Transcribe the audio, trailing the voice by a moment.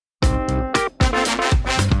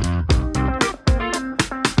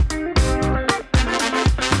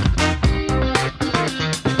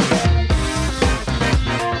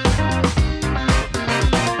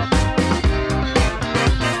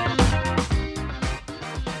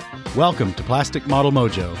Welcome to Plastic Model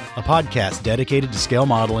Mojo, a podcast dedicated to scale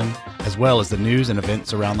modeling, as well as the news and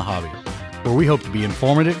events around the hobby, where we hope to be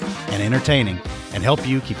informative and entertaining and help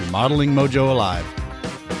you keep your modeling mojo alive.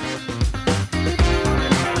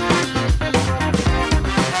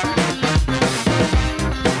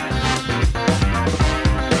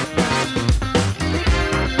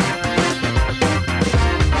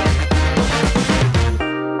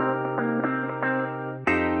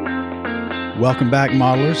 Welcome back,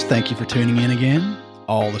 modelers. Thank you for tuning in again.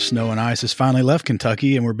 All the snow and ice has finally left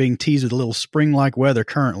Kentucky, and we're being teased with a little spring-like weather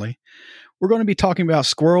currently. We're going to be talking about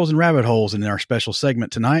squirrels and rabbit holes in our special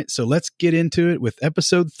segment tonight, so let's get into it with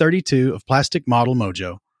episode 32 of Plastic Model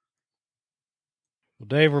Mojo. Well,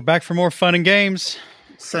 Dave, we're back for more fun and games.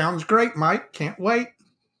 Sounds great, Mike. Can't wait.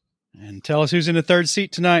 And tell us who's in the third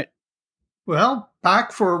seat tonight. Well,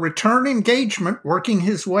 back for a return engagement, working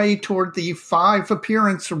his way toward the 5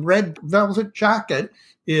 appearance Red Velvet Jacket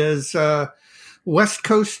is West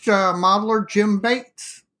Coast modeler Jim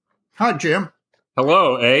Bates. Hi, Jim.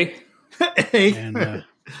 Hello, eh? Hey, And,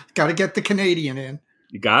 got to get the Canadian in.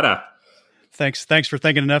 You gotta. Thanks for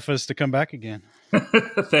thinking enough of us to come back again.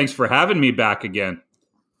 Thanks for having me back again.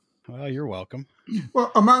 Well, you're welcome.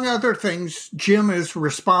 Well, among other things, Jim is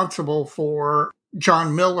responsible for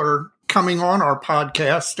John Miller coming on our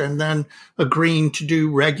podcast and then agreeing to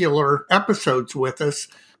do regular episodes with us.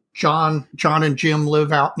 John and Jim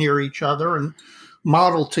live out near each other and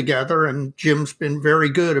model together, and Jim's been very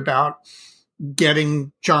good about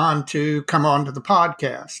getting John to come on to the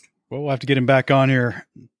podcast. Well, we'll have to get him back on here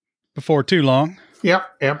before too long. Yep,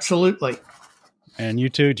 absolutely. And you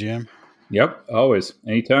too, Jim. Yep, always.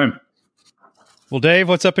 Anytime. Well, Dave,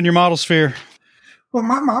 what's up in your model sphere? Well,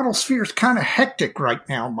 my model sphere is kind of hectic right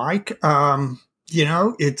now, Mike.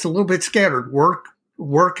 It's a little bit scattered.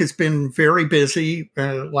 Work has been very busy.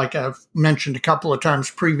 Like I've mentioned a couple of times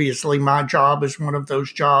previously, my job is one of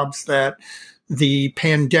those jobs that the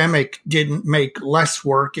pandemic didn't make less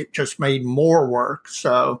work. It just made more work.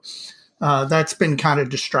 So that's been kind of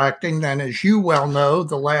distracting. Then, as you well know,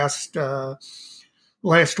 the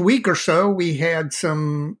last week or so, we had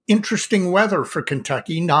some interesting weather for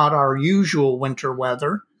Kentucky, not our usual winter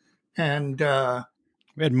weather. And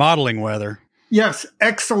we had modeling weather. Yes,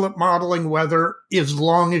 excellent modeling weather, as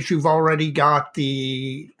long as you've already got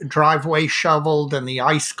the driveway shoveled and the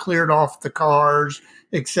ice cleared off the cars,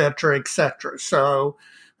 et cetera, et cetera. So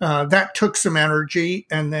that took some energy.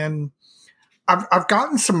 And then I've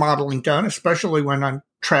gotten some modeling done, especially when I'm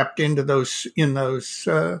trapped into those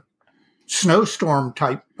snowstorm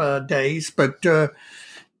type days, but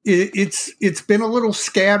it's been a little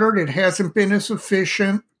scattered. It hasn't been as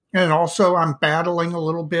efficient, and also I'm battling a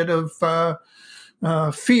little bit of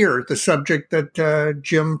fear, the subject that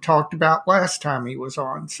Jim talked about last time he was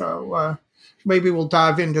on. So maybe we'll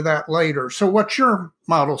dive into that later. So what's your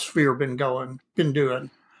model sphere been doing?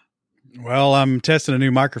 Well, I'm testing a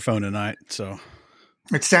new microphone tonight, so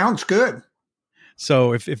it sounds good.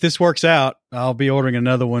 So if this works out, I'll be ordering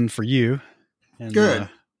another one for you. And, good.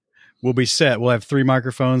 We'll be set. We'll have 3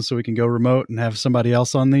 microphones, so we can go remote and have somebody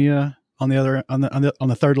else on the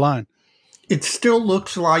third line. It still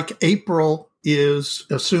looks like April is,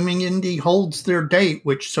 assuming Indy holds their date,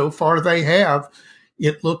 which so far they have.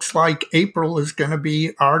 It looks like April is going to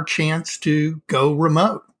be our chance to go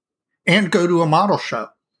remote and go to a model show.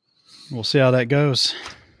 We'll see how that goes.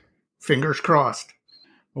 Fingers crossed.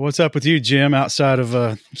 What's up with you, Jim, outside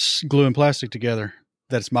of gluing plastic together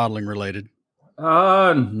that's modeling related?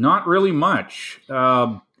 Not really much.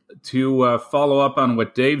 To follow up on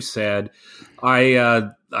what Dave said,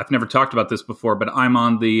 I've never talked about this before, but I'm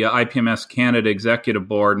on the IPMS Canada Executive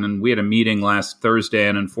Board, and we had a meeting last Thursday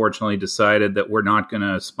and unfortunately decided that we're not going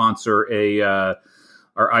to sponsor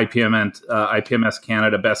our IPMS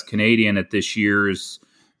Canada Best Canadian at this year's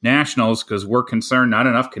Nationals because we're concerned not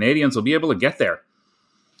enough Canadians will be able to get there.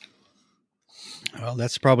 Well,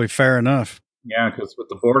 that's probably fair enough. Yeah, because with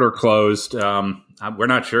the border closed, we're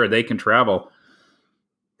not sure they can travel.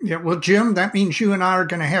 Yeah, well, Jim, that means you and I are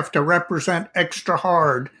going to have to represent extra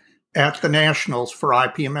hard at the Nationals for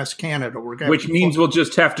IPMS Canada. Which means we'll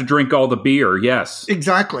just have to drink all the beer, yes.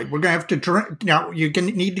 Exactly. We're going to have to drink. Now, you're going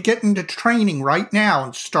to need to get into training right now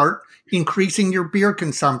and start increasing your beer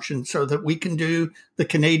consumption so that we can do the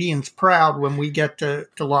Canadians proud when we get to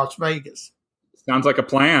Las Vegas. Sounds like a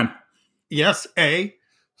plan. Yes, eh?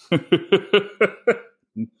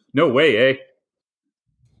 No way, eh?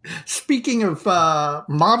 Speaking of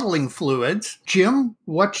modeling fluids, Jim,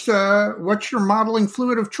 what's your modeling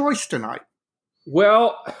fluid of choice tonight?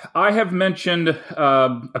 Well, I have mentioned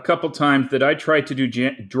a couple times that I tried to do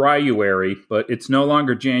dryuary, but it's no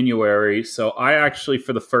longer January. So I actually,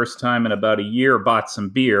 for the first time in about a year, bought some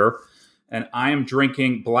beer, and I am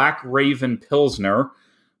drinking Black Raven Pilsner.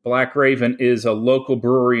 Black Raven is a local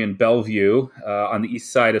brewery in Bellevue on the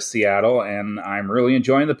east side of Seattle, and I'm really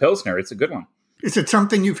enjoying the Pilsner. It's a good one. Is it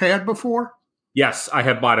something you've had before? Yes, I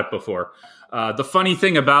have bought it before. The funny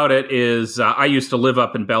thing about it is I used to live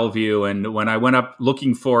up in Bellevue, and when I went up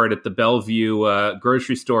looking for it at the Bellevue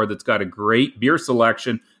grocery store that's got a great beer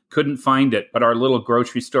selection, couldn't find it, but our little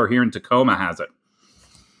grocery store here in Tacoma has it.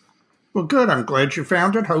 Well, good. I'm glad you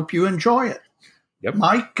found it. Hope you enjoy it. Yep.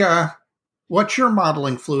 Mike, what's your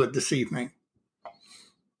modeling fluid this evening?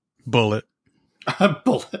 Bullet.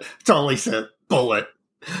 Bullet. That's all he said. Bullet.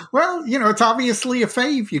 Well, it's obviously a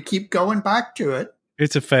fave. You keep going back to it.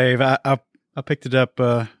 It's a fave. I picked it up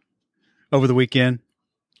over the weekend.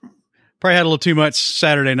 Probably had a little too much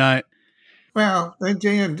Saturday night. Well,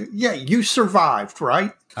 yeah, you survived,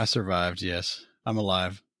 right? I survived, yes. I'm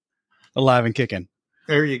alive. Alive and kicking.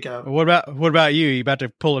 There you go. What about you? You about to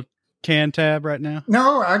pull a can tab right now?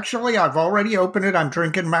 No, actually, I've already opened it. I'm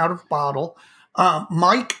drinking them out of bottle.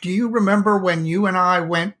 Mike, do you remember when you and I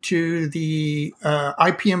went to the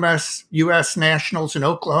IPMS U.S. Nationals in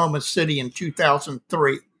Oklahoma City in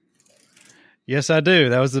 2003? Yes, I do.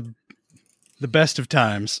 That was the best of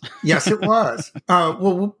times. Yes, it was.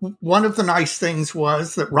 Well, one of the nice things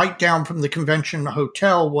was that right down from the convention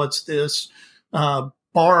hotel was this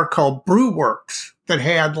bar called Brewworks that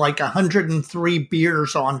had like 103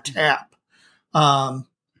 beers on tap and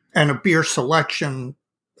a beer selection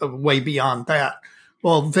way beyond that.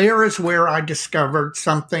 Well, there is where I discovered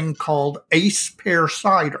something called Ace Pear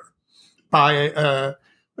Cider by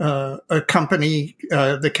a company,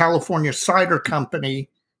 the California Cider Company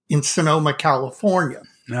in Sonoma, California.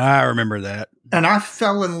 I remember that. And I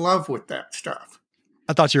fell in love with that stuff.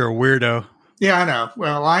 I thought you were a weirdo. Yeah, I know.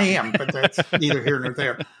 Well, I am, but that's neither here nor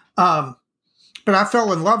there. But I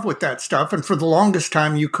fell in love with that stuff. And for the longest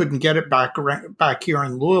time, you couldn't get it back here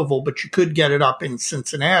in Louisville, but you could get it up in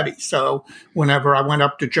Cincinnati. So whenever I went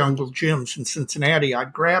up to Jungle Jim's in Cincinnati,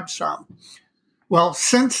 I'd grab some. Well,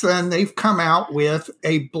 since then, they've come out with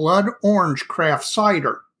a blood orange craft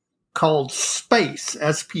cider called Space,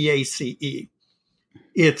 S-P-A-C-E.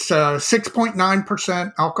 It's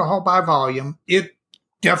 6.9% alcohol by volume. It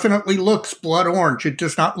definitely looks blood orange. It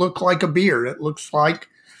does not look like a beer. It looks like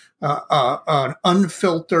an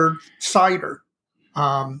unfiltered cider.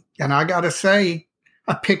 And I got to say,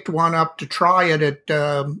 I picked one up to try it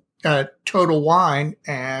at Total Wine,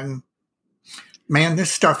 and man,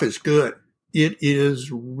 this stuff is good. It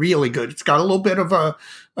is really good. It's got a little bit of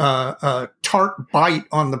a tart bite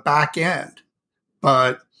on the back end,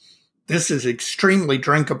 but this is extremely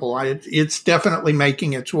drinkable. It's definitely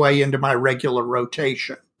making its way into my regular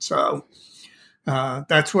rotation. So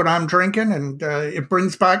that's what I'm drinking, and it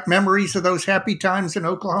brings back memories of those happy times in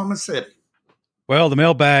Oklahoma City. Well, the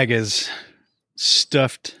mailbag is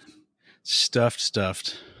stuffed.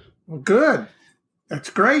 Well, good. That's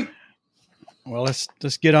great. Well,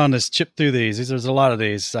 let's get on this, chip through these. There's a lot of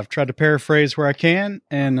these. I've tried to paraphrase where I can,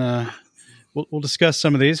 and we'll discuss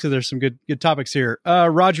some of these because there's some good topics here.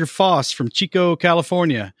 Roger Foss from Chico,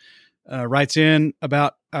 California, writes in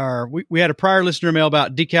about we had a prior listener mail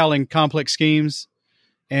about decaling complex schemes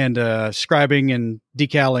and scribing and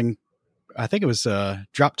decaling. I think it was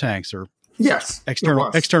drop tanks or yes,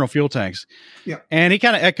 external fuel tanks. Yeah, and he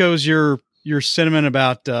kind of echoes your sentiment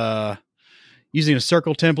about using a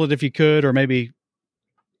circle template if you could, or maybe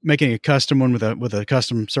making a custom one with a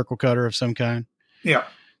custom circle cutter of some kind. Yeah.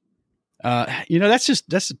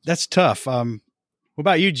 That's tough. What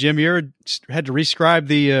about you, Jim? You ever had to rescribe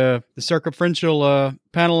the circumferential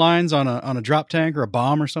panel lines on a drop tank or a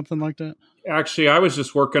bomb or something like that? Actually, I was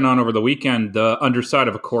just working on over the weekend the underside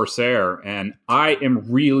of a Corsair, and I am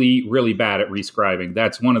really, really bad at rescribing.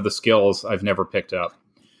 That's one of the skills I've never picked up.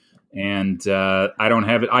 And I don't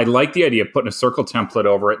have it. I like the idea of putting a circle template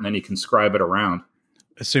over it, and then you can scribe it around.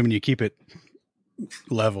 Assuming you keep it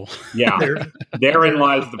level. Yeah. Therein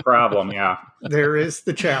lies the problem. Yeah. There is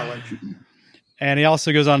the challenge. And he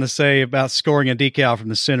also goes on to say about scoring a decal from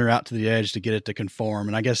the center out to the edge to get it to conform.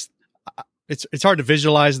 And I guess it's hard to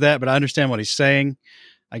visualize that, but I understand what he's saying.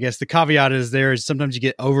 I guess the caveat is sometimes you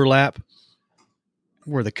get overlap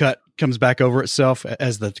where the cut comes back over itself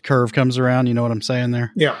as the curve comes around. You know what I'm saying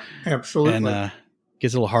there? Yeah, absolutely. And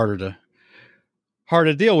gets a little harder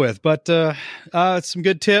to deal with, but some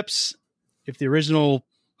good tips. If the original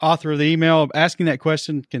author of the email asking that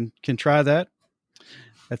question can try that,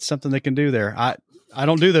 that's something they can do there. I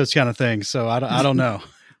don't do those kind of things, so I don't know.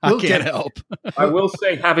 I can't help. I will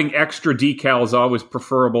say having extra decal is always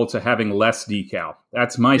preferable to having less decal.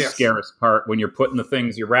 That's my scariest part when you're putting the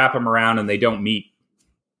things, you wrap them around and they don't meet.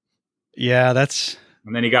 Yeah,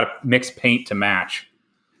 and then you got to mix paint to match.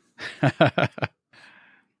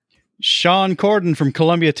 Sean Corden from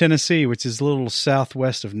Columbia, Tennessee, which is a little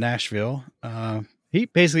southwest of Nashville. He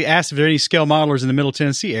basically asked if there are any scale modelers in the Middle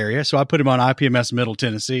Tennessee area, so I put him on IPMS Middle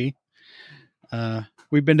Tennessee.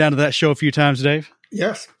 We've been down to that show a few times, Dave.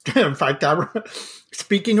 Yes. In fact,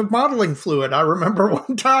 speaking of modeling fluid, I remember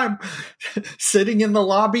one time sitting in the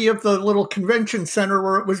lobby of the little convention center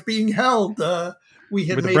where it was being held. We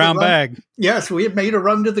had with made a brown bag. Yes, we had made a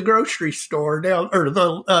run to the grocery store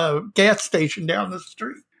the gas station down the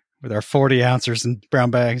street with our 40 ounces in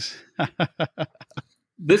brown bags.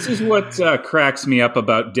 This is what cracks me up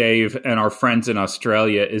about Dave and our friends in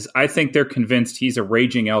Australia is I think they're convinced he's a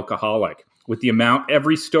raging alcoholic. With the amount,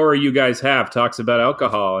 every story you guys have talks about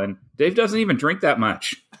alcohol, and Dave doesn't even drink that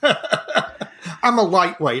much. I'm a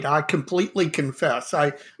lightweight. I completely confess.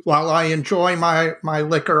 While I enjoy my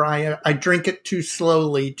liquor, I drink it too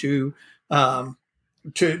slowly to have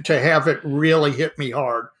it really hit me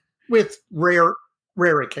hard. With rare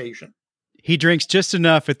occasion. He drinks just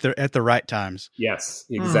enough at the right times. Yes,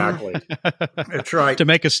 exactly. That's right. To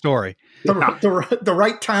make a story. The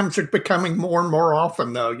right times are becoming more and more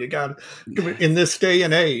often, though. You got in this day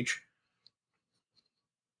and age.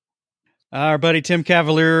 Our buddy Tim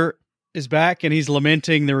Cavalier is back, and he's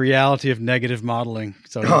lamenting the reality of negative modeling.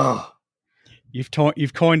 So you've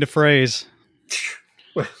coined a phrase.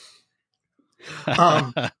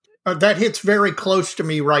 That hits very close to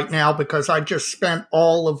me right now because I just spent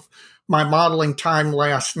all of my modeling time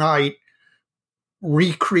last night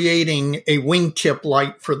recreating a wingtip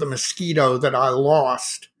light for the Mosquito that I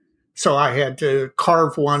lost. So I had to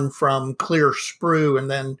carve one from clear sprue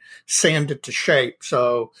and then sand it to shape.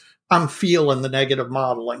 So I'm feeling the negative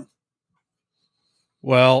modeling.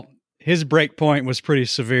 Well, his break point was pretty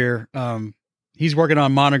severe. He's working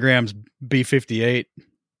on Monogram's B58,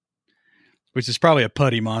 which is probably a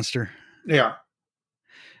putty monster. Yeah.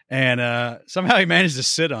 And somehow he managed to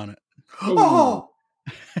sit on it. Oh,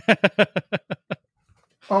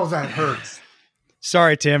 that hurts.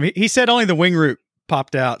 Sorry, Tim. He said only the wing root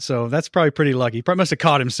popped out, so that's probably pretty lucky. He probably must have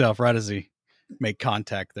caught himself right as he made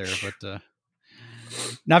contact there. But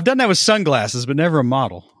now I've done that with sunglasses, but never a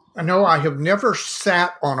model. I know I have never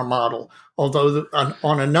sat on a model, although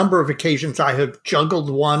on a number of occasions I have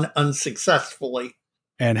juggled one unsuccessfully.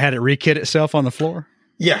 And had it re-kit itself on the floor?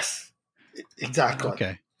 Yes, exactly.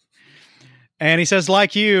 Okay. And he says,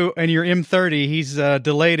 like you and your M30, he's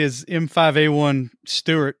delayed his M5A1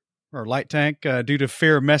 Stewart or light tank due to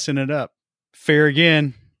fear of messing it up. Fear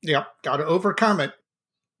again. Yep, got to overcome it.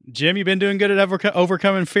 Jim, you been doing good at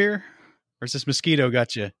overcoming fear? Or is this Mosquito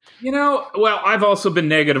got you? Well, I've also been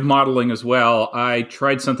negative modeling as well. I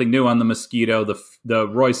tried something new on the Mosquito, the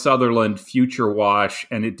Roy Sutherland Future Wash,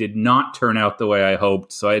 and it did not turn out the way I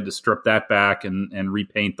hoped. So I had to strip that back and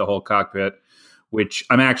repaint the whole cockpit, which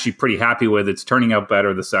I'm actually pretty happy with. It's turning out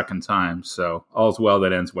better the second time. So all's well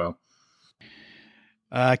that ends well.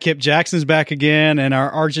 Kip Jackson's back again, and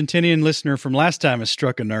our Argentinian listener from last time has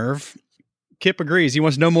struck a nerve. Kip agrees. He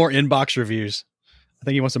wants no more inbox reviews. I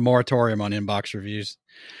think he wants a moratorium on inbox reviews.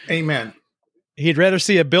 Amen. He'd rather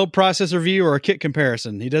see a build process review or a kit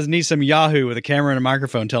comparison. He doesn't need some Yahoo with a camera and a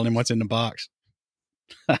microphone telling him what's in the box.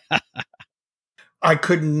 I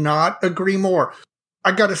could not agree more.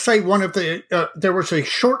 I got to say, there was a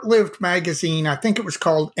short-lived magazine, I think it was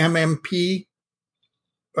called MMP,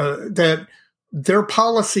 that their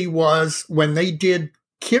policy was when they did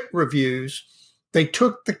kit reviews, they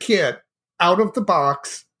took the kit out of the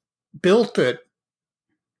box, built it,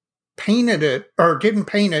 painted it, or didn't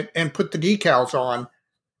paint it, and put the decals on,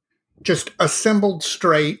 just assembled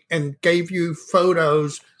straight and gave you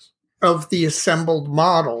photos of the assembled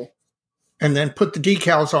model and then put the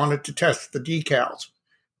decals on it to test the decals.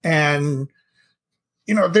 And,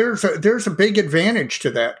 there's a big advantage to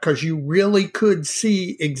that because you really could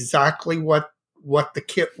see exactly what the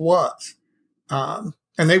kit was. And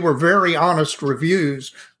they were very honest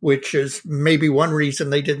reviews, which is maybe one reason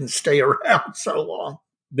they didn't stay around so long.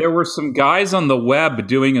 There were some guys on the web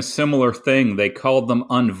doing a similar thing. They called them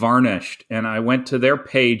Unvarnished. And I went to their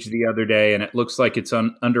page the other day, and it looks like it's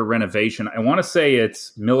under renovation. I want to say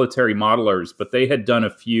it's Military Modelers, but they had done a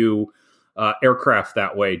few aircraft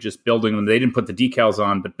that way, just building them. They didn't put the decals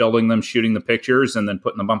on, but building them, shooting the pictures, and then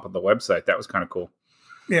putting them up on the website. That was kind of cool.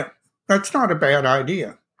 Yeah, that's not a bad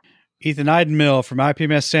idea. Ethan Eidenmill from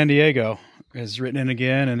IPMS San Diego. has written in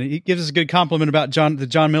again, and he gives us a good compliment about the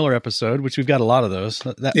John Miller episode, which we've got a lot of those.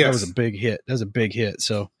 That was a big hit. That was a big hit.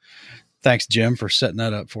 So thanks, Jim, for setting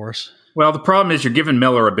that up for us. Well, the problem is you're giving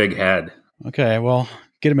Miller a big head. Okay, well,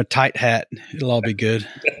 get him a tight hat. It'll all be good.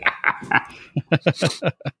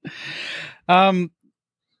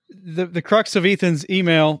 The crux of Ethan's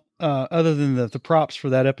email, other than the props for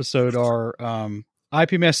that episode, are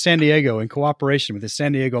IPMS San Diego, in cooperation with the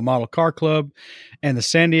San Diego Model Car Club and the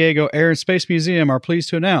San Diego Air and Space Museum, are pleased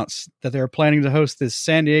to announce that they are planning to host this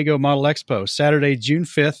San Diego Model Expo Saturday, June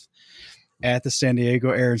 5th at the San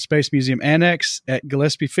Diego Air and Space Museum Annex at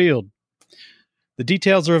Gillespie Field. The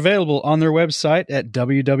details are available on their website at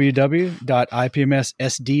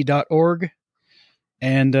www.ipmssd.org.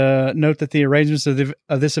 And note that the arrangements of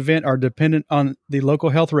this event are dependent on the local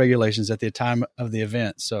health regulations at the time of the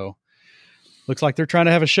event. So looks like they're trying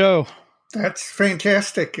to have a show. That's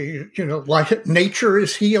fantastic. Like nature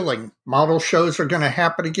is healing. Model shows are going to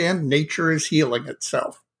happen again. Nature is healing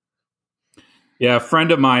itself. Yeah, a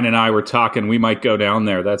friend of mine and I were talking. We might go down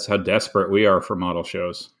there. That's how desperate we are for model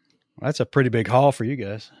shows. Well, that's a pretty big haul for you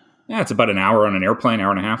guys. Yeah, it's about an hour on an airplane, hour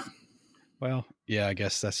and a half. Well, yeah, I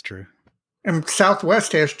guess that's true. And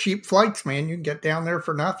Southwest has cheap flights, man. You can get down there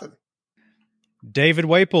for nothing. David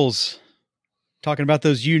Waples talking about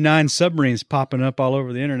those U-9 submarines popping up all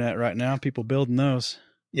over the internet right now. People building those.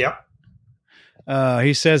 Yep.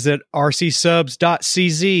 He says that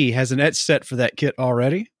rcsubs.cz has an etch set for that kit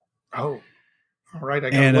already. Oh, all right. I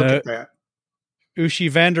got to look at that.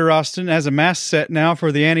 Ushi Vanderosten has a mask set now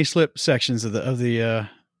for the anti-slip sections of the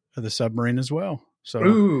submarine as well. So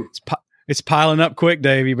Ooh. It's piling up quick,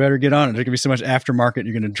 Dave. You better get on it. There can be so much aftermarket,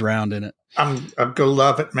 you're going to drown in it. I'm go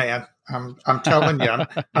love it, man. I'm telling you,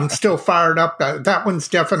 I'm still fired up. That one's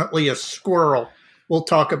definitely a squirrel. We'll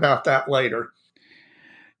talk about that later.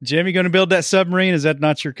 Jim, you going to build that submarine? Is that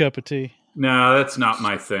not your cup of tea? No, that's not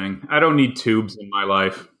my thing. I don't need tubes in my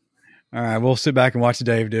life. All right, we'll sit back and watch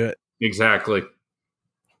Dave do it. Exactly.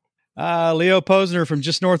 Leo Posner from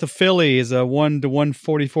just north of Philly is a 1 to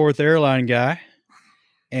 144th airline guy.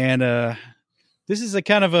 And this is a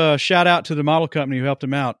kind of a shout out to the model company who helped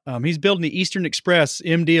him out. He's building the Eastern Express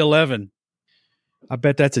MD-11. I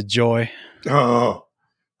bet that's a joy. Oh,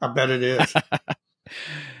 I bet it is.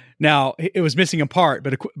 Now, it was missing a part,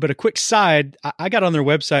 but a quick side, I got on their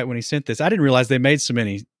website when he sent this. I didn't realize they made so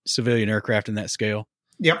many civilian aircraft in that scale.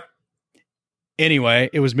 Yep. Anyway,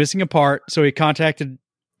 it was missing a part, so he contacted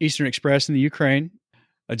Eastern Express in the Ukraine.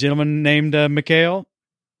 A gentleman named Mikhail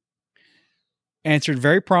answered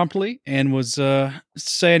very promptly and was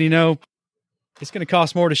saying, it's going to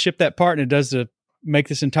cost more to ship that part than it does to make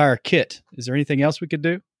this entire kit. Is there anything else we could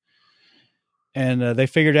do? And they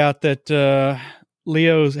figured out that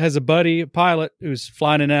Leo has a buddy, a pilot, who's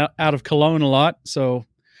flying in out of Cologne a lot. So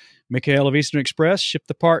Mikhail of Eastern Express shipped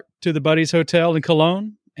the part to the buddy's hotel in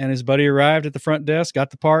Cologne, and his buddy arrived at the front desk, got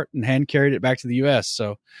the part, and hand carried it back to the U.S.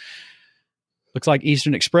 So looks like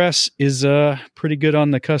Eastern Express is pretty good on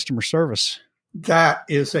the customer service. That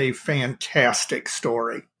is a fantastic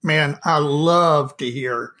story. Man, I love to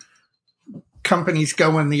hear companies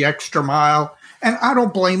going the extra mile. And I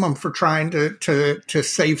don't blame them for trying to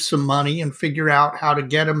save some money and figure out how to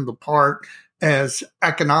get them the part as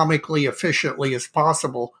economically efficiently as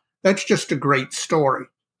possible. That's just a great story.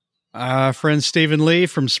 Friend Stephen Lee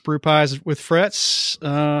from Sprue Pies with Frets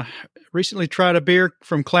recently tried a beer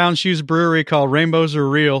from Clown Shoes Brewery called Rainbows Are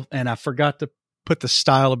Real, and I forgot to put the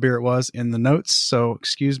style of beer it was in the notes, so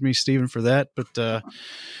excuse me, Stephen, for that. But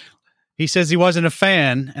he says he wasn't a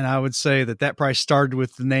fan, and I would say that probably started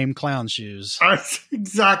with the name Clown Shoes. That's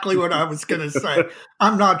exactly what I was going to say.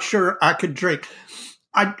 I'm not sure I could drink.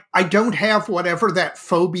 I don't have whatever that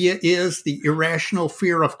phobia is, the irrational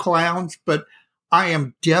fear of clowns, but I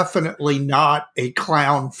am definitely not a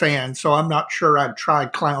clown fan, so I'm not sure I'd try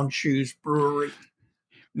Clown Shoes Brewery.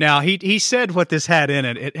 Now, he said what this had in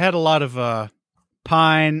it. It had a lot of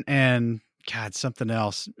pine and, God, something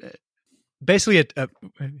else. Basically,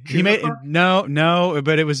 he made no,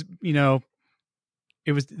 but it was, it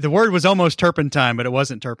was, the word was almost turpentine, but it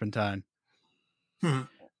wasn't turpentine.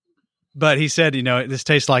 But he said, this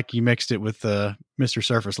tastes like you mixed it with Mr.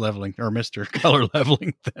 Surface Leveling or Mr. Color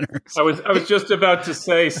Leveling Thinner. I was just about to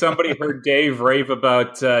say somebody heard Dave rave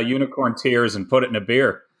about Unicorn Tears and put it in a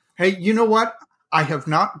beer. Hey, you know what? I have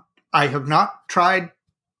not tried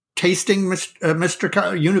tasting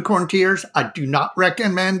Mr. Unicorn Tears. I do not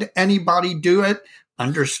recommend anybody do it.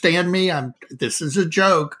 Understand me. This is a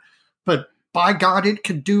joke, but by God, it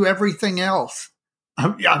could do everything else.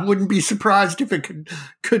 I wouldn't be surprised if it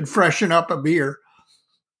could freshen up a beer.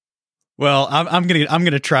 Well, I'm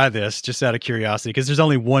gonna try this just out of curiosity because there's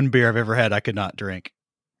only one beer I've ever had I could not drink.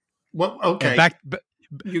 Well, okay.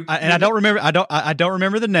 I don't remember. I don't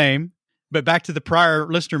remember the name. But back to the prior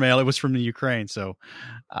listener mail, it was from the Ukraine. So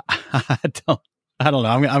I don't know.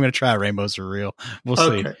 I'm going to try Rainbows Are Real. We'll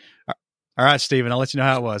see. All right, Stephen, I'll let you know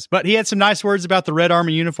how it was. But he had some nice words about the Red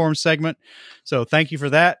Army uniform segment. So thank you for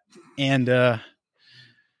that. And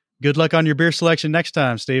good luck on your beer selection next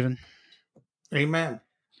time, Stephen. Amen.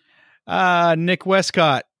 Nick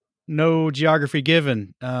Westcott, no geography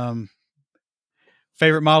given.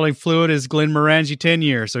 Favorite modeling fluid is Glenmorangie 10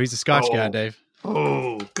 year. So he's a Scotch guy, Dave.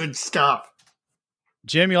 Oh, good stuff.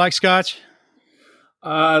 Jim, you like Scotch?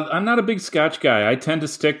 I'm not a big Scotch guy. I tend to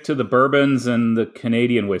stick to the bourbons and the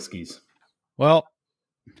Canadian whiskeys. Well,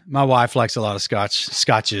 my wife likes a lot of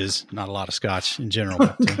scotches, not a lot of Scotch in general.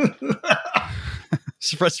 But,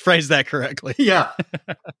 let's phrase that correctly. Yeah.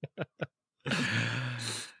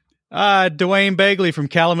 Dwayne Bagley from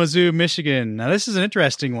Kalamazoo, Michigan. Now, this is an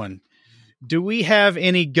interesting one. Do we have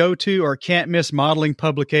any go-to or can't-miss modeling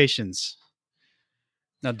publications?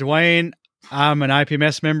 Now, Dwayne, I'm an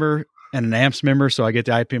IPMS member and an AMPS member, so I get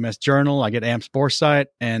the IPMS Journal, I get AMPS Boresight,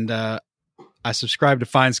 and I subscribe to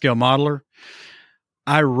Fine Scale Modeler.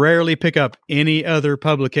 I rarely pick up any other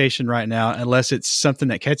publication right now unless it's something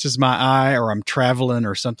that catches my eye or I'm traveling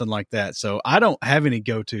or something like that. So I don't have any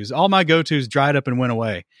go-tos. All my go-tos dried up and went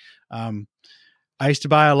away. I used to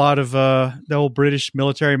buy a lot of the old British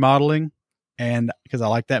military modeling, and because I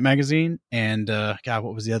like that magazine, and God,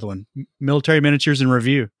 what was the other one? Military Miniatures and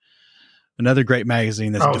Review, another great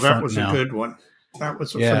magazine. That's that was a good one. That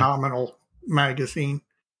was a phenomenal magazine.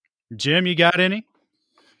 Jim, you got any?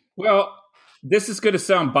 Well, this is going to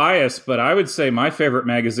sound biased, but I would say my favorite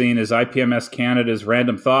magazine is IPMS Canada's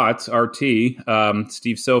Random Thoughts, RT.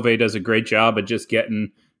 Steve Sauvé does a great job of just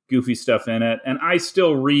getting goofy stuff in it. And I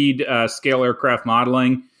still read Scale Aircraft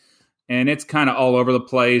Modeling, and it's kind of all over the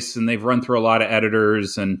place, and they've run through a lot of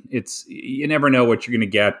editors, and you never know what you're going to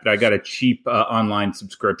get. But I got a cheap online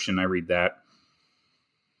subscription. I read that.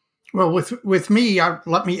 Well, with me,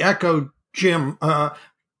 let me echo Jim.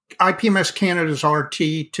 IPMS Canada's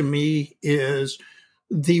RT to me is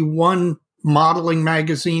the one modeling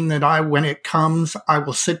magazine that when it comes, I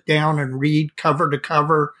will sit down and read cover to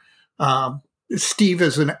cover. Steve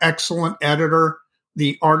is an excellent editor.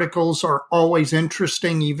 The articles are always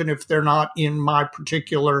interesting, even if they're not in my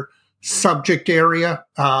particular subject area.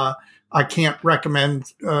 I can't recommend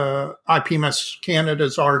IPMS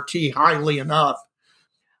Canada's RT highly enough.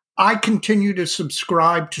 I continue to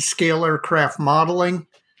subscribe to Scale Aircraft Modeling.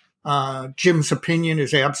 Jim's opinion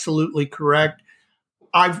is absolutely correct.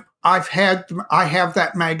 I have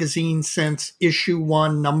that magazine since issue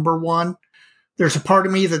 1, number 1. There's a part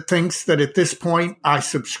of me that thinks that at this point I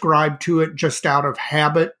subscribe to it just out of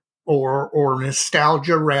habit or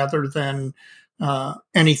nostalgia rather than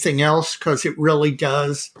anything else, because it really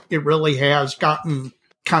has gotten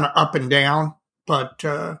kind of up and down. But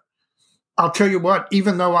I'll tell you what,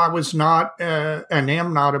 even though I was not and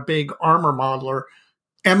am not a big armor modeler,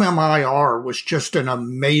 MMIR was just an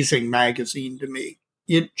amazing magazine to me.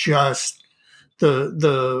 It just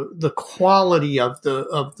the quality of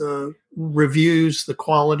the reviews, the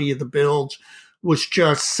quality of the builds was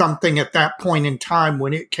just something at that point in time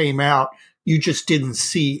when it came out you just didn't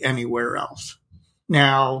see anywhere else.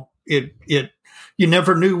 Now you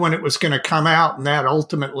never knew when it was going to come out, and that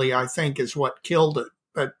ultimately I think is what killed it.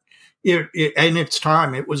 But in its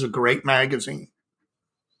time, it was a great magazine.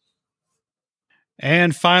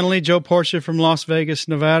 And finally, Joe Portia from Las Vegas,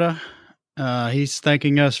 Nevada. He's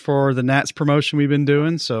thanking us for the Nats promotion we've been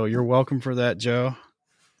doing. So you're welcome for that, Joe.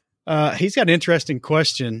 He's got an interesting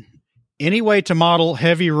question. Any way to model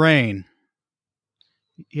heavy rain?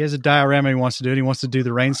 He has a diorama he wants to do, and he wants to do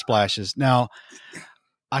the rain splashes. Now,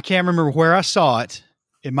 I can't remember where I saw it.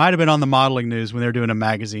 It might have been on the Modeling News when they were doing a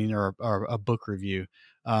magazine or a book review.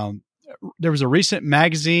 There was a recent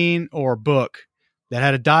magazine or book that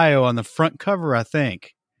had a dio on the front cover, I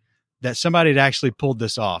think, that somebody had actually pulled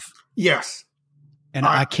this off. Yes. And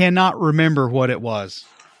I cannot remember what it was.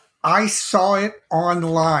 I saw it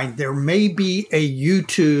online. There may be a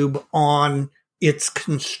YouTube on its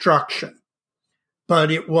construction, but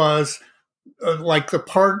it was like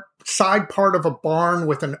the side part of a barn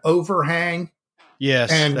with an overhang.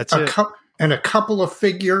 Yes, and that's it. And a couple of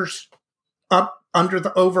figures up under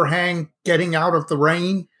the overhang getting out of the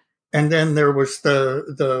rain. And then there was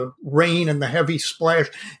the rain and the heavy splash.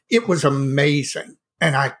 It was amazing.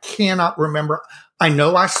 And I cannot remember. I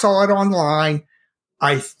know I saw it online.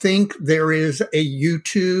 I think there is a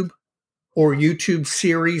YouTube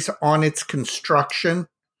series on its construction.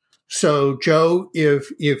 So, Joe,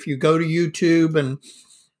 if you go to YouTube and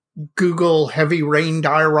Google heavy rain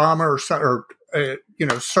diorama or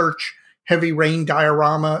search heavy rain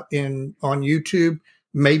diorama on YouTube,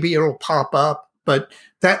 maybe it'll pop up. But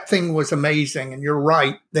that thing was amazing, and you're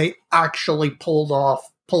right, they actually pulled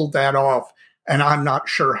that off, and I'm not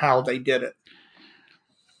sure how they did it.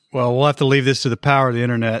 Well, we'll have to leave this to the power of the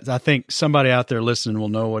internet. I think somebody out there listening will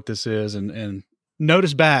know what this is and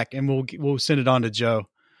notice back, and we'll send it on to Joe.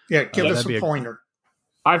 Yeah, give us a pointer.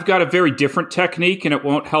 I've got a very different technique, and it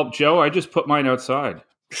won't help Joe. I just put mine outside.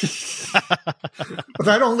 Well,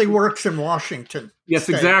 that only works in Washington. Yes,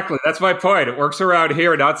 State. Exactly. That's my point. It works around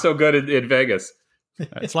here, not so good in Vegas.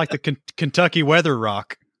 It's like the Kentucky weather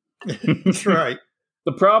rock. That's right.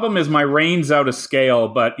 The problem is my rain's out of scale,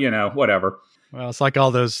 but, whatever. Well, it's like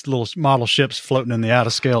all those little model ships floating in the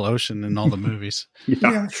out-of-scale ocean in all the movies.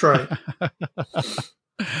 Yeah, that's right.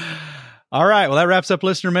 All right. Well, that wraps up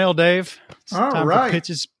listener mail, Dave. It's all time right.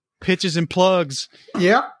 for pitches and plugs.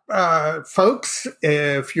 Yeah. Folks,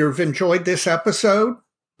 if you've enjoyed this episode,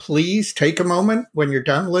 please take a moment when you're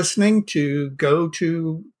done listening to go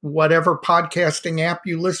to whatever podcasting app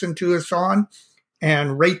you listen to us on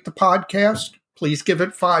and rate the podcast. Please give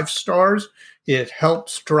it 5 stars. It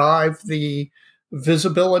helps drive the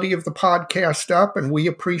visibility of the podcast up, and we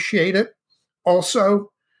appreciate it.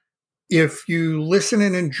 Also, if you listen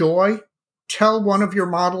and enjoy, tell one of your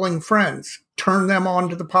modeling friends, turn them on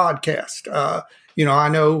to the podcast. I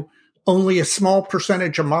know only a small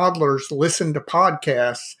percentage of modelers listen to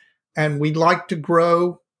podcasts, and we'd like to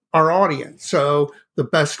grow our audience. So the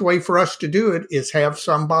best way for us to do it is have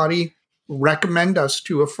somebody recommend us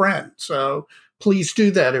to a friend. So please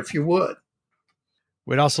do that if you would.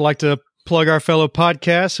 We'd also like to plug our fellow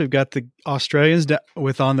podcasts. We've got the Australians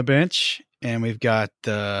with On the Bench, and we've got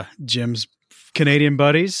Jim's Canadian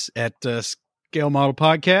buddies at Scale Model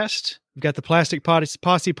Podcast. We've got the Plastic Posse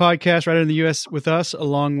podcast right in the U.S. with us,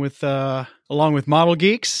 along with Model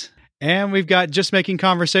Geeks, and we've got Just Making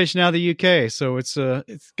Conversation out of the U.K. So it's gotten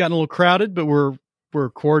a little crowded, but we're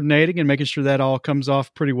coordinating and making sure that all comes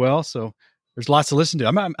off pretty well. So there's lots to listen to.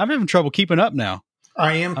 I'm having trouble keeping up now.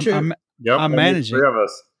 I am too. I'm managing. 3 of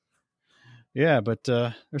us. Yeah, but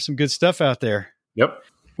there's some good stuff out there. Yep.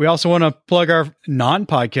 We also want to plug our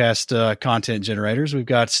non-podcast content generators. We've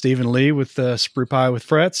got Stephen Lee with Sprue Pie with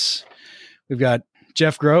Frets. We've got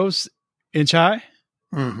Jeff Groves, Inch High.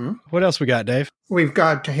 Mm-hmm. What else we got, Dave? We've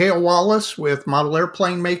got Hale Wallace with Model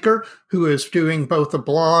Airplane Maker, who is doing both a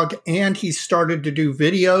blog and he's started to do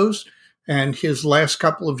videos. And his last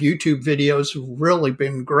couple of YouTube videos have really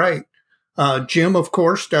been great. Jim, of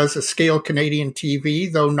course, does a Scale Canadian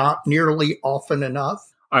TV, though not nearly often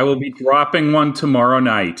enough. I will be dropping one tomorrow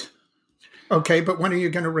night. Okay, but when are you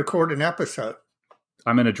going to record an episode?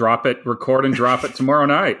 I'm going to record and drop it tomorrow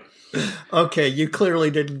night. Okay, you clearly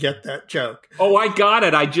didn't get that joke. Oh, I got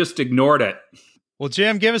it. I just ignored it. Well,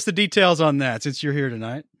 Jim, give us the details on that since you're here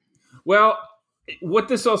tonight. Well, what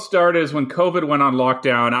this all started is when COVID went on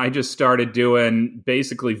lockdown, I just started doing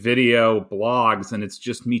basically video blogs, and it's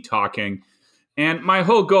just me talking. And my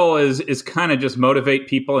whole goal is kind of just motivate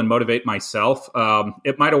people and motivate myself.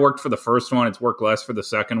 It might have worked for the first one. It's worked less for the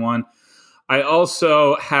second one. I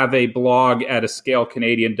also have a blog at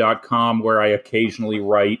escalecanadian.com where I occasionally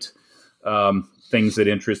write things that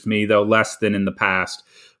interest me, though less than in the past.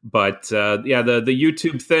 But the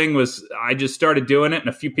YouTube thing was, I just started doing it and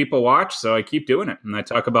a few people watch, so I keep doing it. And I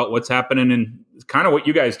talk about what's happening and kind of what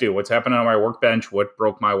you guys do, what's happening on my workbench, what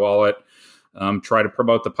broke my wallet, try to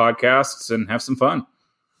promote the podcasts and have some fun.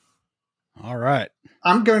 All right.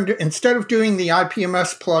 I'm going to, instead of doing the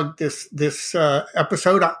IPMS plug this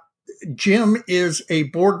episode, Jim is a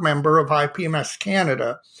board member of IPMS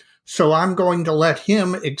Canada. So I'm going to let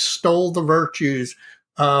him extol the virtues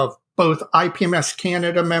of both IPMS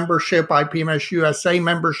Canada membership, IPMS USA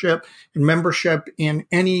membership, and membership in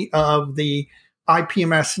any of the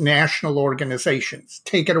IPMS national organizations.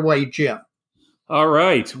 Take it away, Jim. All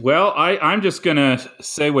right. Well, I'm just going to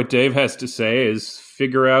say what Dave has to say is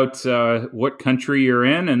figure out what country you're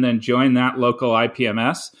in and then join that local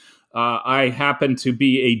IPMS. I happen to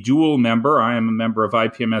be a dual member. I am a member of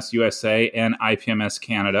IPMS USA and IPMS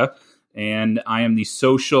Canada, and I am the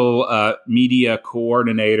social media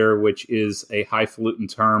coordinator, which is a highfalutin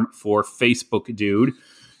term for Facebook dude.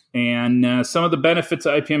 And some of the benefits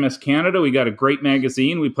of IPMS Canada, we got a great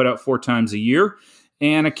magazine we put out 4 times a year,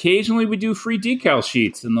 and occasionally we do free decal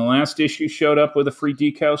sheets. And the last issue showed up with a free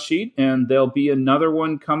decal sheet, and there'll be another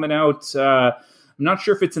one coming out. I'm not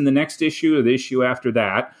sure if it's in the next issue or the issue after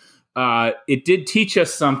that. It did teach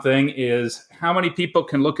us something, is how many people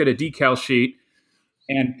can look at a decal sheet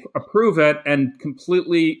and approve it and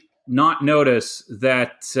completely not notice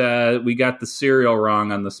that we got the serial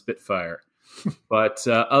wrong on the Spitfire. But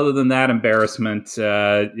other than that embarrassment,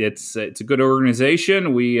 it's a good organization.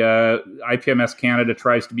 IPMS Canada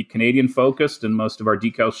tries to be Canadian focused, and most of our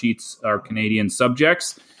decal sheets are Canadian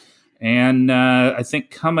subjects. And I think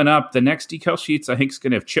coming up, the next decal sheets, I think, is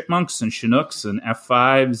going to have chipmunks and Chinooks and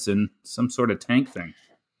F5s and some sort of tank thing.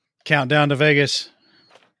 Countdown to Vegas.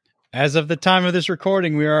 As of the time of this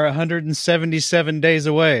recording, we are 177 days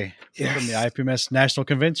away from the IPMS National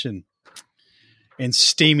Convention in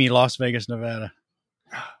steamy Las Vegas, Nevada.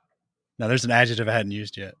 Now, there's an adjective I hadn't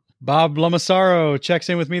used yet. Bob Lomasaro checks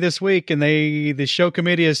in with me this week, and the show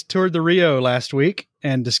committee has toured the Rio last week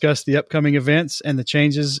and discussed the upcoming events and the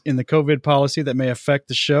changes in the COVID policy that may affect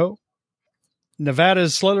the show. Nevada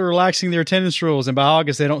is slowly relaxing their attendance rules, and by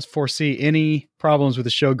August, they don't foresee any problems with the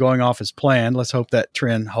show going off as planned. Let's hope that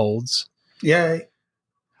trend holds. Yay.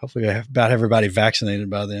 Hopefully, we have about everybody vaccinated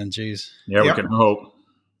by then. Jeez. Yeah, we can hope.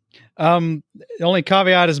 The only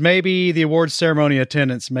caveat is maybe the awards ceremony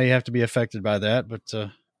attendance may have to be affected by that, but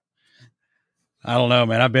I don't know,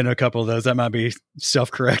 man. I've been to a couple of those. That might be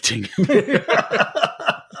self-correcting.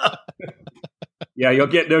 Yeah, you'll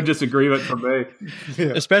get no disagreement from me.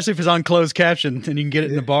 Yeah. Especially if it's on closed caption and you can get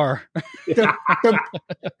it in the bar.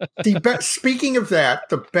 Speaking of that,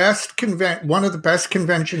 one of the best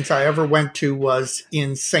conventions I ever went to was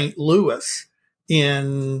in St. Louis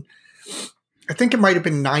I think it might have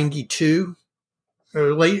been 92.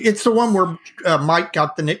 It's the one where Mike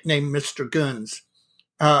got the nickname Mr. Guns.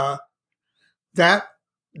 That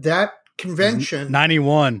convention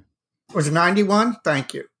 91 was it 91?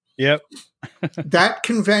 Thank you. Yep. That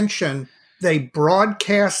convention, they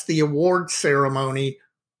broadcast the award ceremony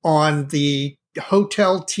on the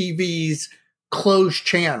Hotel TV's closed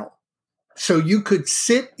channel. So you could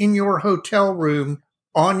sit in your hotel room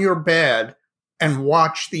on your bed and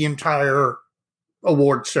watch the entire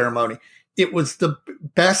award ceremony. It was the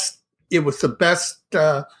best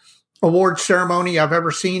award ceremony I've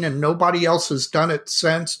ever seen, and nobody else has done it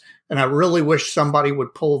since. And I really wish somebody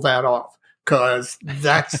would pull that off, because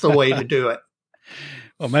that's the way to do it.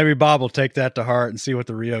 Well, maybe Bob will take that to heart and see what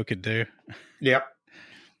the Rio could do. Yep.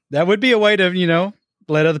 That would be a way to,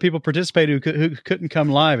 let other people participate who couldn't come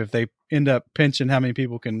live if they end up pinching how many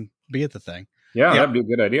people can be at the thing. Yeah, that'd be a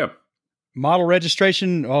good idea. Model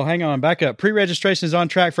registration. Oh, hang on. Back up. Pre-registration is on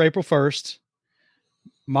track for April 1st.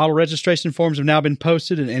 Model registration forms have now been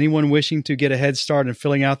posted, and anyone wishing to get a head start in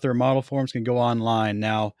filling out their model forms can go online.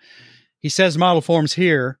 Now, he says model forms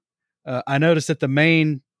here. I noticed that the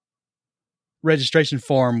main registration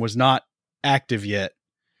form was not active yet.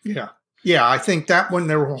 Yeah. Yeah, I think that one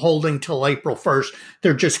they're holding till April 1st.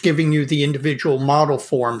 They're just giving you the individual model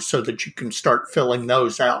forms so that you can start filling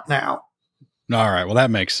those out now. All right. Well,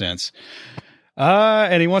 that makes sense.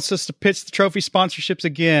 And he wants us to pitch the trophy sponsorships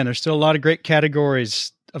again. There's still a lot of great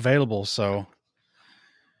categories available. So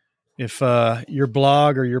if your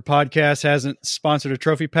blog or your podcast hasn't sponsored a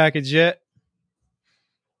trophy package yet,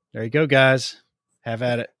 there you go, guys. Have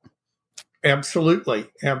at it. Absolutely.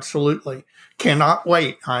 Absolutely. Cannot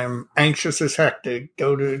wait. I'm anxious as heck to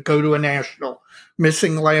go to a national.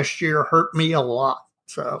 Missing last year hurt me a lot.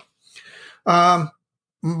 So,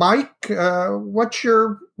 Mike, what's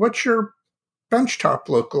your benchtop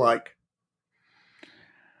look like?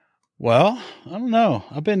 Well, I don't know.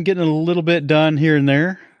 I've been getting a little bit done here and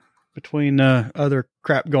there between other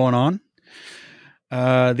crap going on.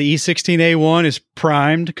 The E16A1 is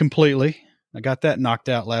primed completely. I got that knocked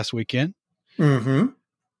out last weekend. Mm-hmm.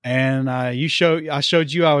 And I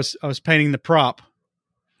showed you I was painting the prop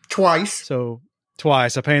twice. So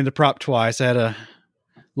twice. I painted the prop twice. I had a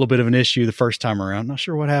little bit of an issue the first time around. Not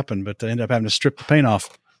sure what happened, but I ended up having to strip the paint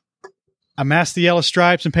off. I masked the yellow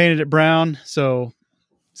stripes and painted it brown, so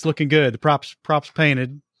it's looking good. The props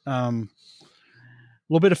painted. A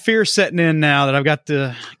little bit of fear setting in now that I've got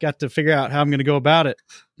to figure out how I'm going to go about it.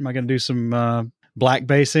 Am I going to do some black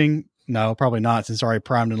basing? No, probably not, since it's already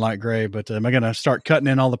primed in light gray. But am I going to start cutting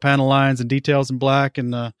in all the panel lines and details in black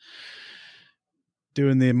and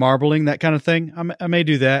doing the marbling, that kind of thing? I may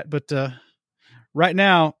do that, but right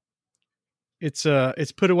now it's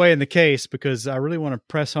put away in the case because I really want to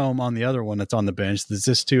press home on the other one that's on the bench, the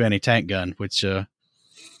ZIS-2 anti-tank gun, which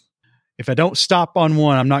if I don't stop on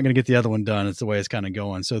one, I'm not going to get the other one done. It's the way it's kind of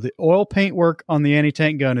going. So the oil paint work on the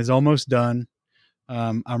anti-tank gun is almost done.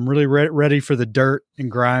 I'm really ready for the dirt and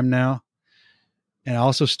grime now. And I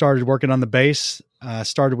also started working on the base. I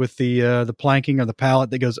started with the planking or the pallet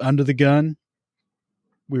that goes under the gun.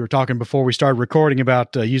 We were talking before we started recording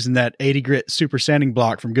about using that 80 grit super sanding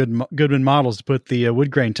block from Goodman Models to put the wood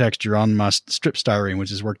grain texture on my strip styrene,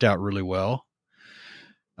 which has worked out really well.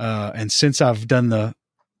 And since I've done the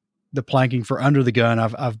planking for under the gun,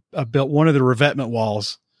 I've built one of the revetment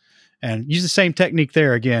walls and use the same technique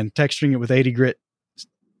there again, texturing it with 80 grit,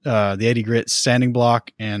 the 80 grit sanding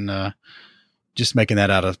block, and just making that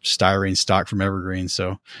out of styrene stock from Evergreen.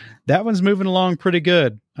 So that one's moving along pretty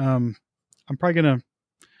good. I'm probably going to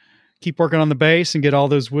keep working on the base and get all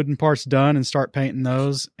those wooden parts done and start painting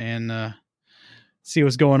those and see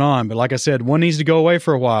what's going on. But like I said, one needs to go away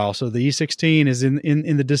for a while. So the E16 is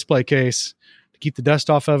in the display case to keep the dust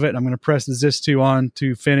off of it. I'm going to press the ZIS-2 on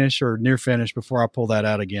to finish or near finish before I pull that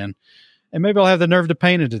out again. And maybe I'll have the nerve to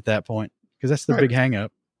paint it at that point, because that's the big hang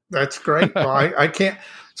up. That's great. Well, I can't.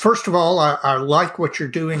 First of all, I like what you're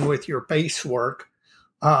doing with your base work.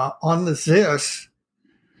 On the ZIS,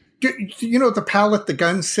 do you know the pallet the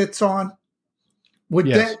gun sits on?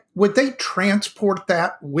 Would they transport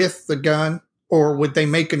that with the gun, or would they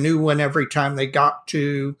make a new one every time they got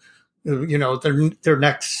to, their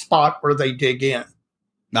next spot where they dig in?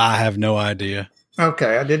 I have no idea.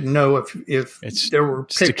 Okay, I didn't know if there were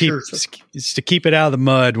pictures. It's to keep it out of the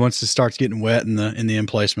mud once it starts getting wet in the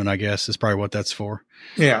emplacement, I guess, is probably what that's for.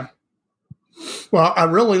 Yeah. Well, I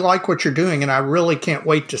really like what you're doing, and I really can't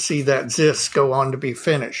wait to see that ZIS go on to be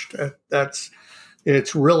finished.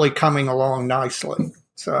 It's really coming along nicely.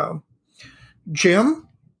 So, Jim,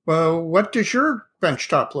 what does your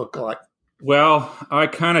benchtop look like? Well, I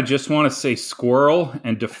kind of just want to say squirrel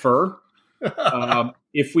and defer.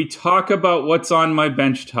 If we talk about what's on my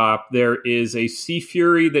benchtop, there is a Sea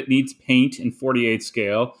Fury that needs paint in 48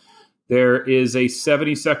 scale. There is a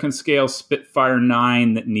 72nd scale Spitfire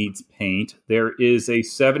 9 that needs paint. There is a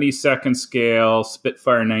 72nd scale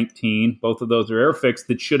Spitfire 19. Both of those are Airfix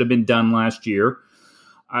that should have been done last year.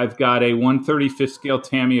 I've got a 135th scale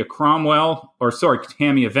Tamiya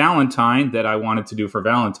Tamiya Valentine that I wanted to do for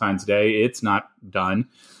Valentine's Day. It's not done.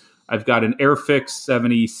 I've got an Airfix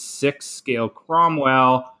 76 scale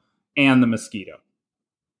Cromwell and the Mosquito.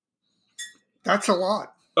 That's a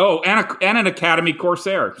lot. Oh, and an Academy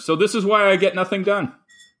Corsair. So this is why I get nothing done.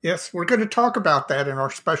 Yes, we're going to talk about that in our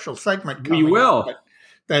special segment. We will.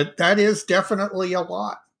 That is definitely a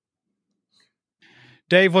lot.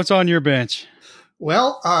 Dave, what's on your bench?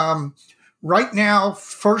 Well, right now,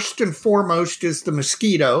 first and foremost is the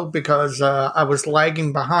Mosquito, because I was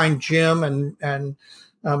lagging behind Jim and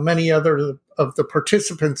many other of the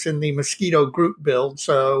participants in the Mosquito group build.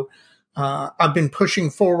 So I've been pushing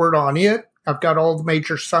forward on it. I've got all the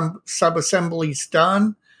major sub-assemblies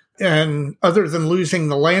done. And other than losing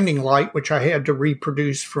the landing light, which I had to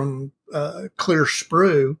reproduce from clear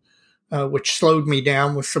sprue, which slowed me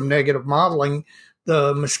down with some negative modeling,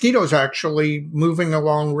 the Mosquito's actually moving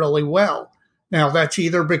along really well. Now, that's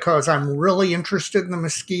either because I'm really interested in the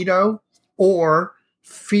Mosquito or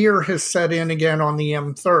fear has set in again on the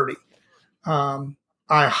M30.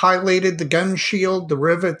 I highlighted the gun shield, the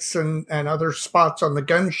rivets, and other spots on the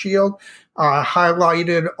gun shield. I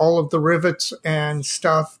highlighted all of the rivets and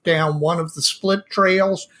stuff down one of the split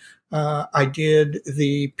trails. I did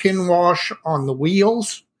the pin wash on the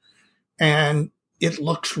wheels, and it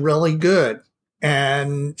looks really good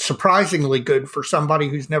and surprisingly good for somebody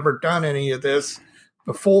who's never done any of this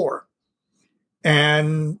before.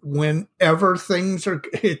 And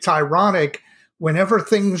it's ironic, whenever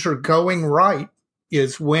things are going right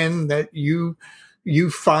is when that you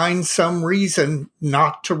find some reason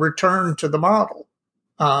not to return to the model.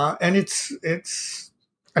 And it's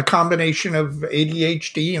a combination of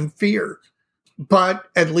ADHD and fear. But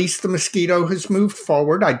at least the Mosquito has moved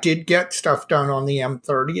forward. I did get stuff done on the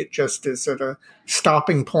M30. It just is at a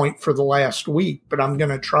stopping point for the last week. But I'm going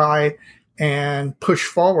to try and push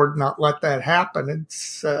forward, not let that happen.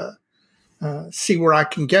 It's see where I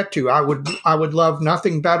can get to. I would love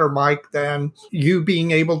nothing better, Mike, than you being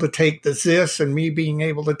able to take the ZIS and me being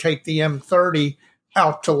able to take the M30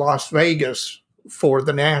 out to Las Vegas for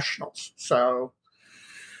the Nationals. So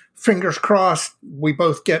fingers crossed we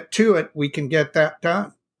both get to it. We can get that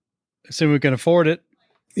done. So we can afford it.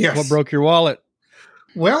 Yes. What broke your wallet?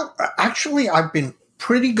 Well, actually, I've been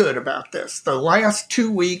pretty good about this. The last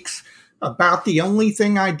 2 weeks, about the only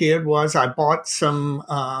thing I did was I bought some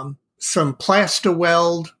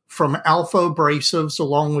Plastaweld from Alpha Abrasives,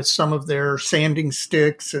 along with some of their sanding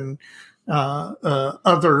sticks and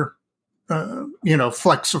other,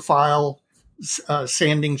 Flexophile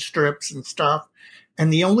sanding strips and stuff.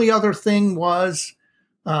 And the only other thing was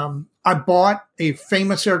I bought a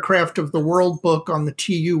famous aircraft of the world book on the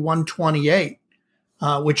Tu-128,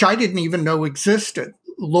 which I didn't even know existed.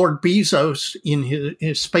 Lord Bezos, in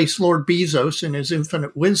his Space Lord Bezos, in his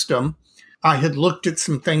infinite wisdom, I had looked at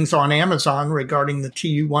some things on Amazon regarding the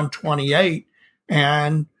Tu-128,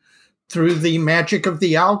 and through the magic of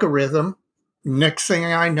the algorithm, next thing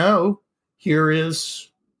I know, here is,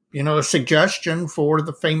 a suggestion for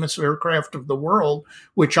the famous aircraft of the world,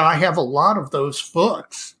 which I have a lot of those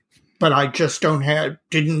books, but I just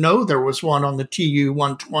didn't know there was one on the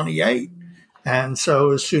Tu-128. And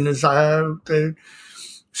so as soon as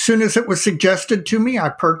it was suggested to me, I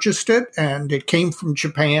purchased it, and it came from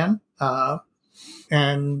Japan.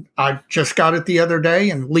 And I just got it the other day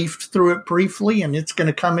and leafed through it briefly, and it's going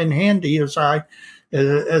to come in handy as I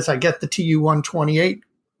get the Tu-128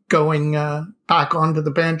 going back onto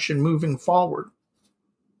the bench and moving forward.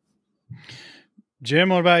 Jim,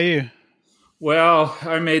 what about you? Well,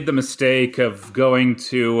 I made the mistake of going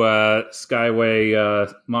to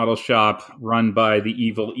Skyway Model Shop run by the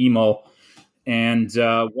evil Emil, and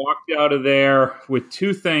walked out of there with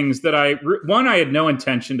two things that I had no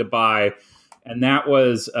intention to buy, and that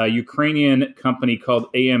was a Ukrainian company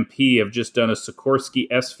called AMP have just done a Sikorsky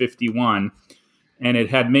S-51, and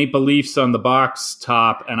it had Maple Leafs on the box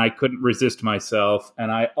top, and I couldn't resist myself.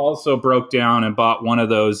 And I also broke down and bought one of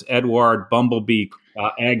those Eduard Bumblebee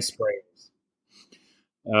ag sprays,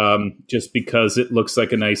 just because it looks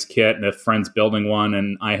like a nice kit, and a friend's building one,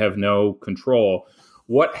 and I have no control.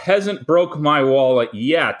 What hasn't broke my wallet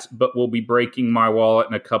yet, but will be breaking my wallet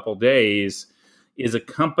in a couple days, is a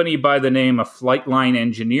company by the name of Flightline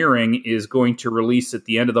Engineering is going to release at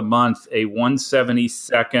the end of the month a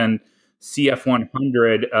 1/72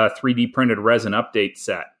 CF100 3D printed resin update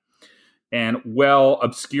set. And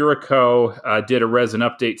Obscurico did a resin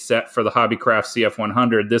update set for the Hobbycraft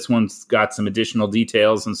CF100. This one's got some additional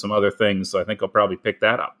details and some other things, so I think I'll probably pick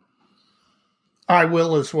that up. I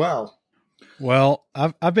will as well. Well,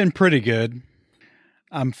 I've been pretty good.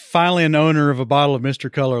 I'm finally an owner of a bottle of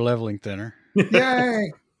Mr. Color leveling thinner.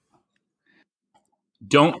 Yay!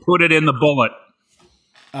 Don't put it in the bullet.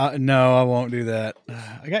 No, I won't do that.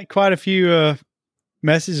 I got quite a few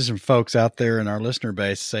messages from folks out there in our listener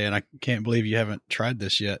base saying, I can't believe you haven't tried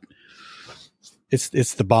this yet.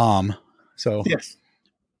 It's the bomb. So yes,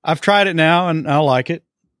 I've tried it now and I like it.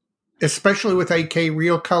 Especially with AK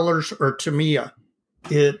Real Colors or Tamiya.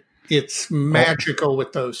 It's magical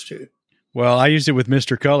with those two. Well, I used it with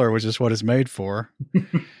Mr. Color, which is what it's made for.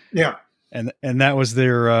 Yeah. And that was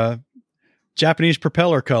their Japanese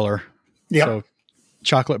propeller color. Yeah. So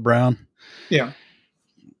chocolate brown. Yeah.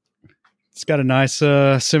 It's got a nice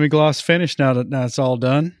semi-gloss finish now that it's all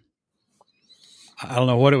done. I don't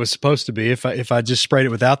know what it was supposed to be. If I just sprayed it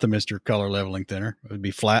without the Mr. Color leveling thinner, it would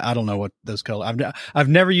be flat. I don't know what those colors. I've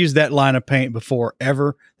never used that line of paint before,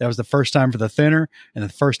 ever. That was the first time for the thinner and the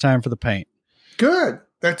first time for the paint. Good.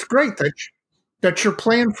 That's great. That's your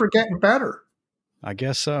plan for getting better. I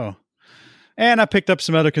guess so. And I picked up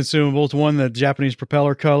some other consumables. One, the Japanese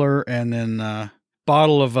propeller color, and then a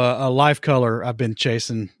bottle of a Life Color I've been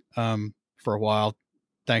chasing for a while,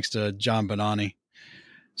 thanks to John Bonani.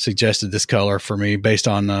 Suggested this color for me based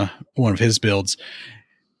on one of his builds.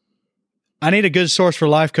 I need a good source for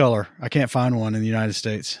Life Color. I can't find one in the United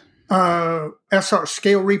States. SR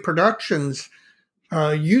Scale Reproductions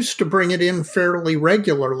used to bring it in fairly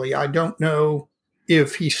regularly. I don't know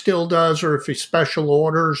if he still does or if he special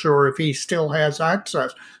orders or if he still has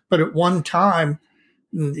access. But at one time,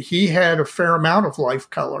 he had a fair amount of Life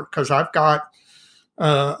Color because I've got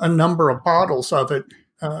a number of bottles of it.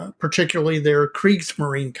 Particularly their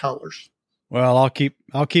Kriegsmarine colors. Well, I'll keep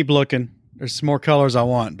looking. There's some more colors I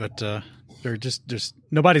want, but they're just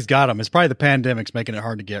nobody's got them. It's probably the pandemic's making it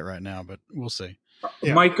hard to get right now, but we'll see.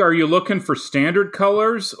 Yeah. Mike, are you looking for standard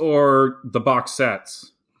colors or the box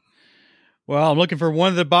sets? Well, I'm looking for one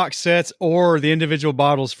of the box sets or the individual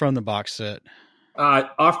bottles from the box set.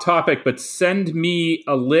 Off topic, but send me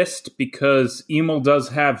a list because Emil does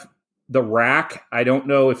have the rack. I don't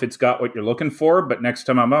know if it's got what you're looking for, but next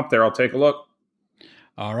time I'm up there, I'll take a look.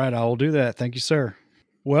 All right, I will do that. Thank you, sir.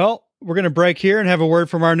 Well, we're going to break here and have a word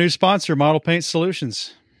from our new sponsor, Model Paint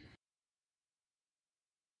Solutions.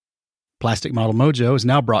 Plastic Model Mojo is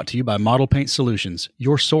now brought to you by Model Paint Solutions,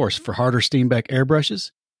 your source for Harder Steenbeck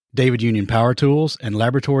airbrushes, David Union power tools, and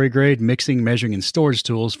laboratory-grade mixing, measuring, and storage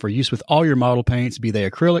tools for use with all your model paints, be they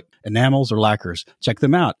acrylic, enamels, or lacquers. Check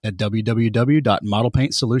them out at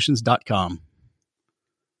www.modelpaintsolutions.com.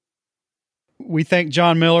 We thank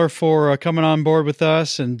John Miller for coming on board with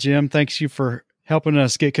us, and Jim, thanks you for helping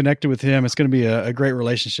us get connected with him. It's going to be a great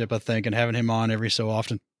relationship, I think, and having him on every so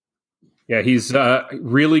often. Yeah, he's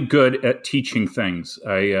really good at teaching things.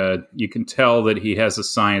 You can tell that he has a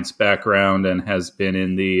science background and has been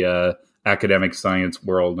in the academic science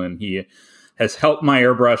world, and he has helped my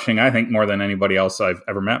airbrushing, I think, more than anybody else I've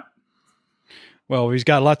ever met. Well, we've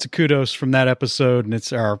got lots of kudos from that episode, and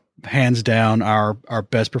it's our hands down our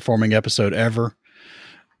best performing episode ever.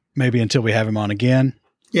 Maybe until we have him on again.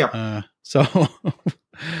 Yeah. So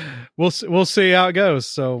we'll see how it goes.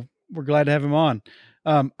 So we're glad to have him on.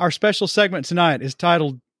 Our special segment tonight is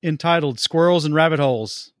entitled Squirrels and Rabbit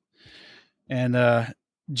Holes. And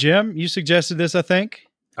Jim, you suggested this, I think.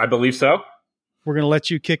 I believe so. We're going to let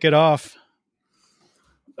you kick it off.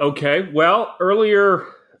 Okay. Well, earlier,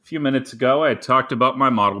 a few minutes ago, I had talked about my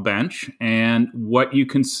model bench. And what you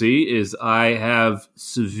can see is I have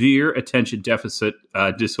severe attention deficit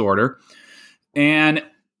disorder. And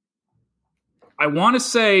I want to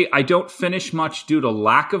say I don't finish much due to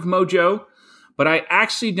lack of mojo, but I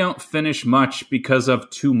actually don't finish much because of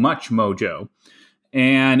too much mojo.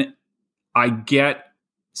 And I get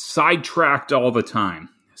sidetracked all the time.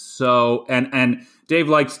 So, and Dave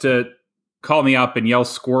likes to call me up and yell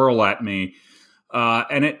squirrel at me.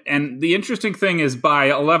 And the interesting thing is by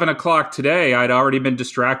 11 o'clock today, I'd already been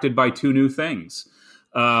distracted by two new things.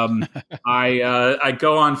 I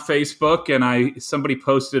go on Facebook and somebody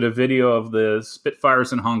posted a video of the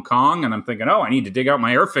Spitfires in Hong Kong, and I'm thinking, I need to dig out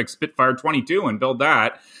my Airfix Spitfire 22 and build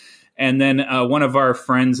that. And then one of our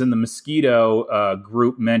friends in the Mosquito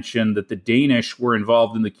group mentioned that the Danish were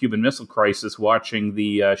involved in the Cuban Missile Crisis, watching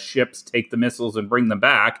the ships take the missiles and bring them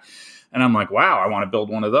back. And I'm like, wow, I want to build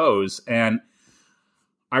one of those. And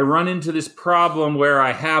I run into this problem where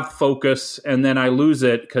I have focus and then I lose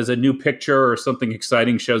it because a new picture or something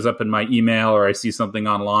exciting shows up in my email or I see something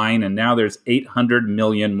online, and now there's 800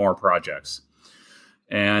 million more projects.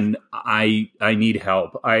 And I need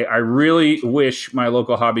help. I really wish my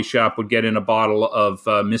local hobby shop would get in a bottle of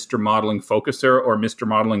Mr. Modeling Focuser or Mr.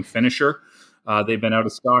 Modeling Finisher. They've been out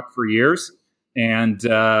of stock for years, and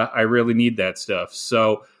I really need that stuff.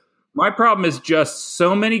 So my problem is just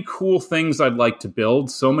so many cool things I'd like to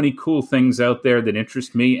build, so many cool things out there that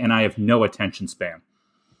interest me, and I have no attention span.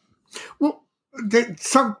 Well,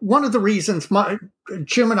 one of the reasons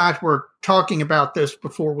Jim and I were talking about this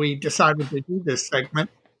before we decided to do this segment,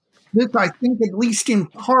 this I think at least in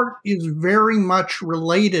part is very much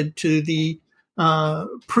related to the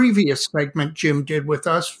previous segment Jim did with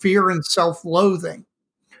us, Fear and Self-Loathing,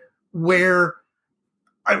 where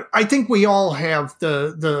I think we all have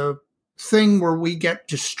the thing where we get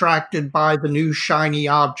distracted by the new shiny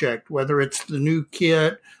object, whether it's the new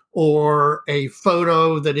kit or a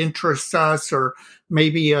photo that interests us, or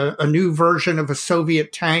maybe a new version of a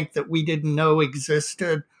Soviet tank that we didn't know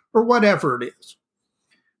existed, or whatever it is.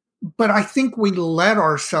 But I think we let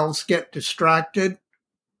ourselves get distracted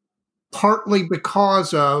partly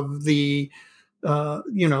because of the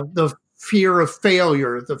fear of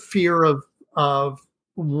failure, the fear of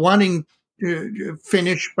wanting to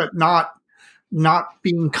finish, but not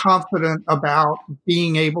being confident about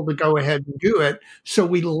being able to go ahead and do it. So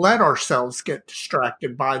we let ourselves get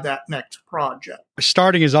distracted by that next project.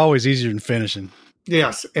 Starting is always easier than finishing.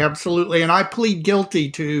 Yes, absolutely. And I plead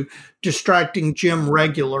guilty to distracting Jim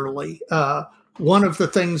regularly. One of the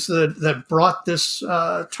things that brought this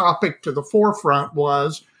topic to the forefront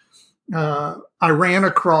was I ran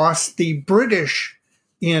across the British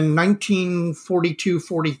in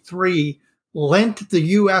 1942-43 lent the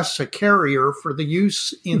U.S. a carrier for the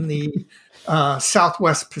use in the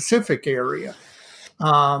Southwest Pacific area.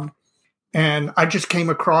 And I just came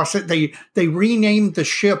across it. They renamed the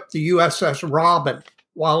ship the USS Robin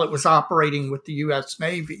while it was operating with the U.S.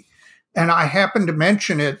 Navy. And I happened to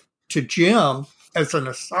mention it to Jim as an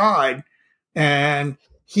aside, and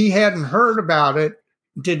he hadn't heard about it,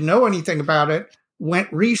 didn't know anything about it,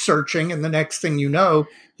 went researching, and the next thing you know,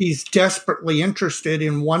 he's desperately interested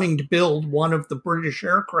in wanting to build one of the British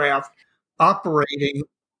aircraft operating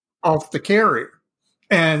off the carrier.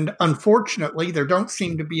 And unfortunately, there don't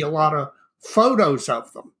seem to be a lot of photos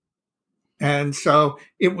of them. And so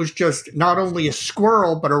it was just not only a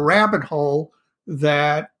squirrel, but a rabbit hole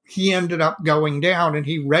that he ended up going down, and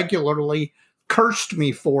he regularly cursed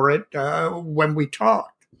me for it when we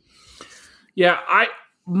talked. Yeah,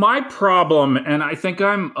 my problem, and I think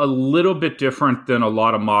I'm a little bit different than a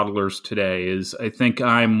lot of modelers today, is I think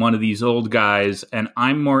I'm one of these old guys, and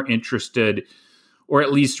I'm more interested, or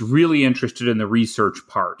at least really interested in the research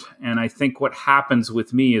part. And I think what happens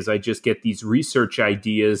with me is I just get these research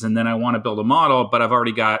ideas, and then I want to build a model, but I've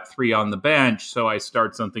already got 3 on the bench, so I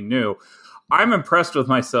start something new. I'm impressed with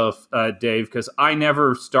myself, Dave, because I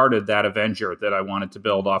never started that Avenger that I wanted to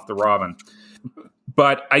build off the Robin.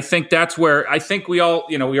 But I think that's where I think we all,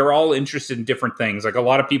 we are all interested in different things. Like a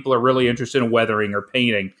lot of people are really interested in weathering or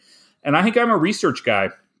painting. And I think I'm a research guy.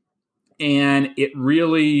 And it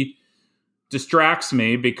really distracts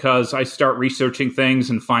me because I start researching things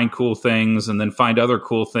and find cool things and then find other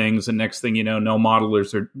cool things. And next thing you know, no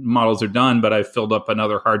models are done, but I've filled up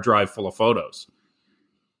another hard drive full of photos.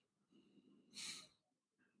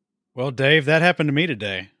 Well, Dave, that happened to me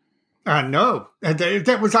today. I know.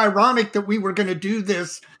 That was ironic that we were going to do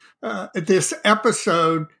this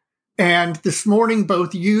episode. And this morning,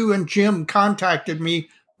 both you and Jim contacted me,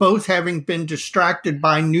 both having been distracted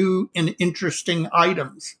by new and interesting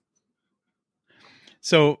items.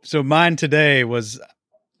 So mine today was,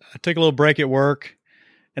 I took a little break at work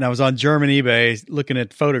and I was on German eBay looking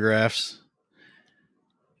at photographs,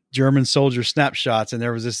 German soldier snapshots. And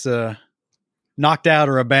there was this knocked out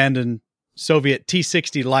or abandoned Soviet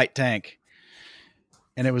T-60 light tank.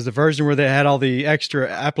 And it was the version where they had all the extra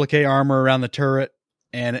applique armor around the turret.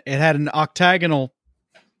 And it had an octagonal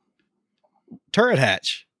turret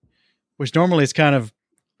hatch, which normally is kind of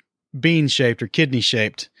bean shaped or kidney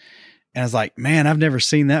shaped. And I was like, man, I've never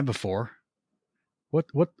seen that before.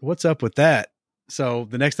 What's up with that? So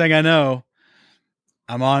the next thing I know,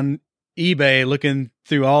 I'm on eBay looking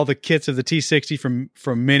through all the kits of the T-60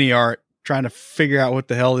 from Mini Art, trying to figure out what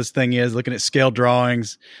the hell this thing is, looking at scale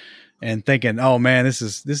drawings and thinking, oh man, this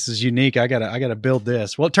is unique. I gotta build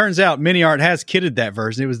this. Well, it turns out Mini Art has kitted that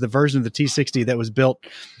version. It was the version of the T-60 that was built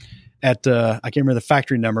at, I can't remember the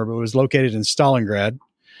factory number, but it was located in Stalingrad.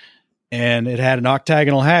 And it had an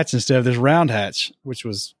octagonal hatch instead of this round hatch, which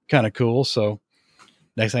was kind of cool. So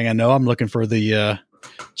next thing I know, I'm looking for the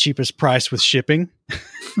cheapest price with shipping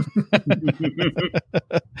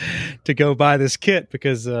to go buy this kit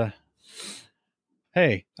because,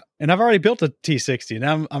 hey, and I've already built a T-60.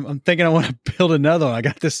 Now I'm thinking I want to build another one. I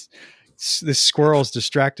got this squirrel's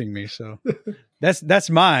distracting me. So that's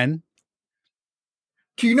mine.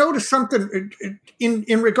 Do you notice something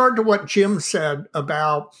in regard to what Jim said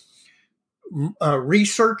about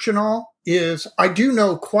research and all? Is I do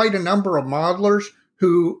know quite a number of modelers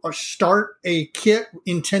who start a kit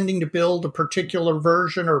intending to build a particular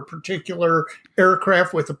version or a particular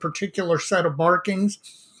aircraft with a particular set of markings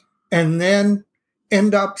and then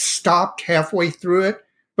end up stopped halfway through it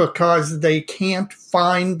because they can't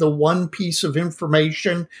find the one piece of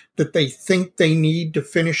information that they think they need to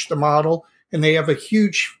finish the model. And they have a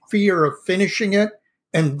huge fear of finishing it.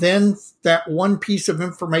 And then that one piece of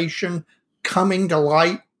information coming to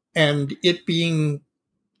light and it being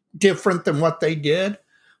different than what they did.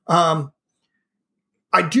 I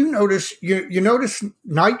do notice, you notice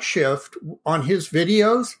Night Shift on his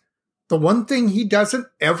videos. The one thing he doesn't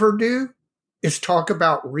ever do is talk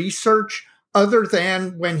about research other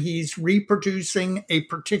than when he's reproducing a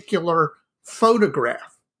particular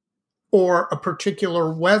photograph or a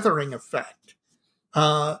particular weathering effect.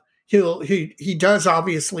 He does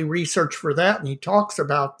obviously research for that and he talks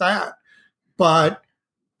about that. But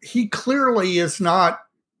he clearly is not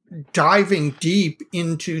diving deep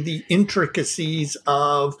into the intricacies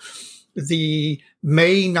of the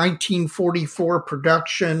May 1944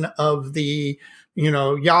 production of the,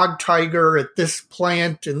 Jagdtiger at this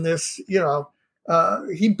plant and this,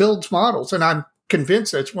 he builds models. And I'm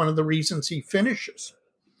convinced that's one of the reasons he finishes.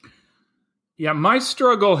 Yeah, my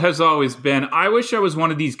struggle has always been, I wish I was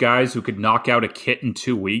one of these guys who could knock out a kit in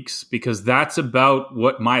 2 weeks because that's about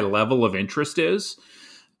what my level of interest is.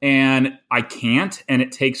 And I can't, and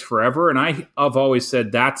it takes forever. And I've always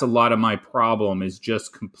said that's a lot of my problem is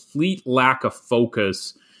just complete lack of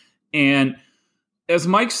focus. And as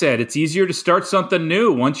Mike said, it's easier to start something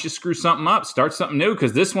new. Once you screw something up, start something new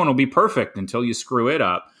because this one will be perfect until you screw it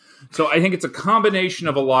up. So I think it's a combination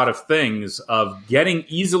of a lot of things of getting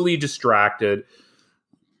easily distracted,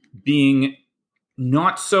 being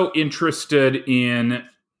not so interested in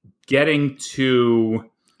getting to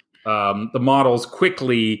the models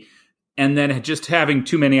quickly, and then just having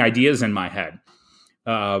too many ideas in my head.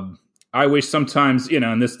 I wish sometimes,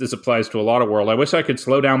 and this applies to a lot of world, I wish I could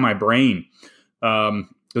slow down my brain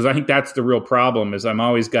because I think that's the real problem is I'm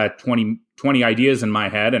always got 20 ideas in my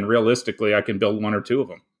head, and realistically I can build one or two of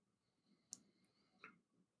them.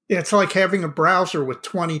 It's like having a browser with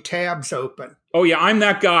 20 tabs open. Oh, yeah, I'm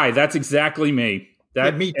that guy. That's exactly me.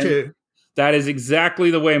 Me too. That is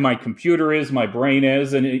exactly the way my computer is, my brain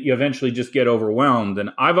is, and you eventually just get overwhelmed. And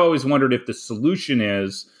I've always wondered if the solution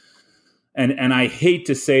is, and I hate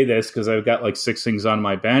to say this because I've got like 6 things on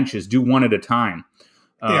my bench, is do one at a time.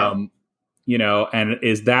 And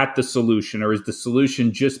is that the solution? Or is the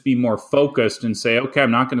solution just be more focused and say, okay,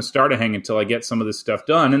 I'm not going to start a hang until I get some of this stuff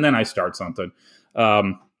done, and then I start something.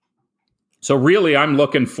 So really, I'm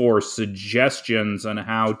looking for suggestions on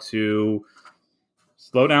how to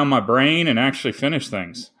slow down my brain and actually finish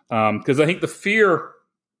things. Because I think the fear,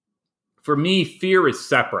 for me, fear is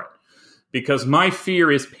separate. because my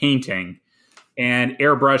fear is painting and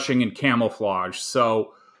airbrushing and camouflage.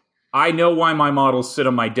 So I know why my models sit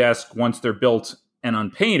on my desk once they're built and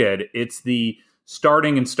unpainted. It's the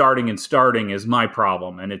starting is my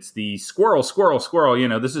problem. And it's the squirrel,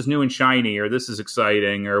 this is new and shiny, or this is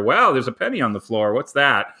exciting, or wow, there's a penny on the floor. What's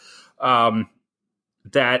that?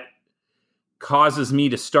 That causes me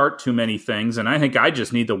to start too many things. And I think I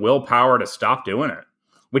just need the willpower to stop doing it,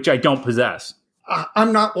 which I don't possess.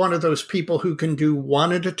 I'm not one of those people who can do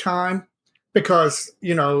one at a time because,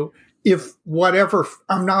 if whatever,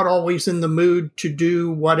 I'm not always in the mood to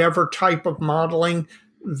do whatever type of modeling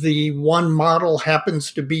the one model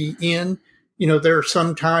happens to be in. There are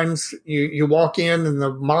sometimes you walk in and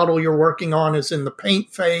the model you're working on is in the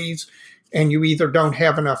paint phase and you either don't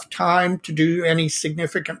have enough time to do any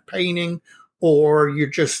significant painting or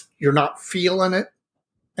you're not feeling it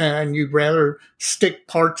and you'd rather stick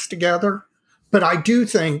parts together. But I do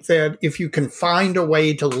think that if you can find a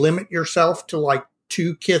way to limit yourself to like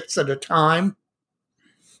 2 kits at a time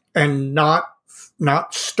and not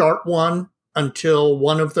start one until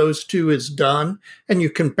one of those 2 is done, and you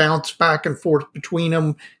can bounce back and forth between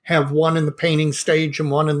them, have one in the painting stage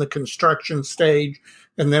and one in the construction stage.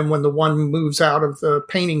 And then when the one moves out of the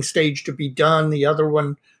painting stage to be done, the other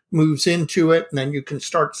one moves into it, and then you can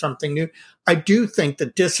start something new. I do think the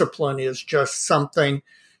discipline is just something,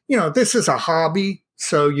 this is a hobby,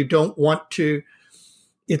 so you don't want to,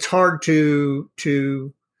 it's hard to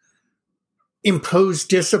impose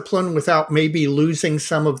discipline without maybe losing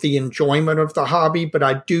some of the enjoyment of the hobby. But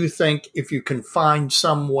I do think if you can find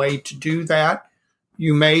some way to do that,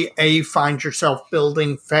 you may find yourself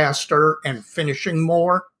building faster and finishing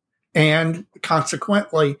more. And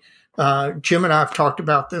consequently, Jim and I have talked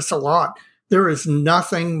about this a lot. There is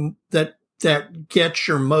nothing that gets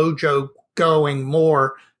your mojo going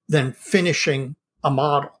more than finishing a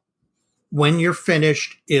model. When you're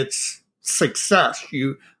finished, it's success.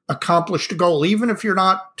 You accomplished a goal, even if you're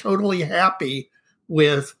not totally happy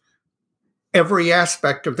with every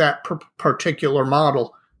aspect of that particular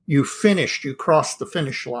model. You finished, you crossed the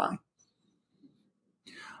finish line.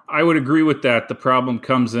 I would agree with that. The problem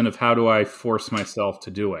comes in of how do I force myself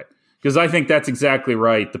to do it? Because I think that's exactly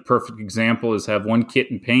right. The perfect example is have 1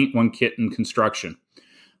 kit in paint, 1 kit in construction.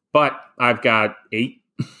 But I've got 8,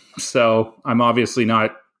 so I'm obviously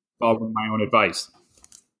not following my own advice.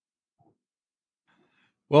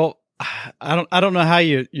 Well, I don't know how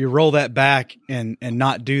you roll that back and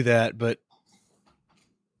not do that, but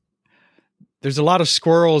there's a lot of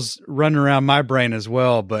squirrels running around my brain as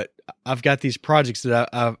well. But I've got these projects that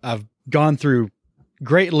I've gone through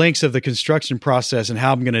great lengths of the construction process and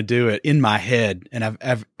how I'm going to do it in my head, and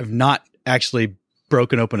I've not actually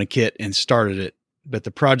broken open a kit and started it, but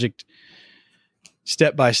the project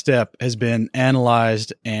step by step has been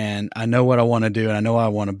analyzed, and I know what I want to do, and I know I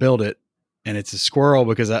want to build it. And it's a squirrel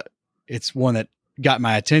because it's one that got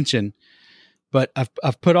my attention, but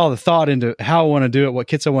I've put all the thought into how I want to do it, what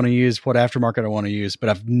kits I want to use, what aftermarket I want to use, but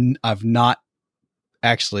I've not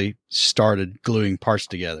actually started gluing parts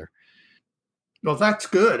together. Well, that's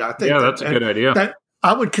good. I think that's a good idea. That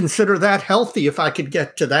I would consider that healthy if I could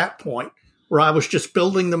get to that point where I was just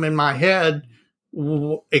building them in my head,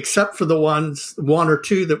 except for the 1 or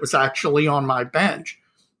 2 that was actually on my bench.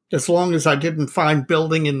 As long as I didn't find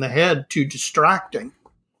building in the head too distracting.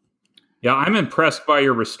 Yeah, I'm impressed by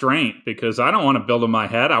your restraint because I don't want to build in my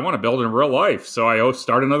head. I want to build in real life. So I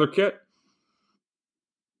start another kit.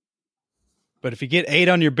 But if you get 8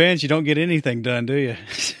 on your bench, you don't get anything done, do you?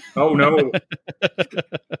 Oh, no.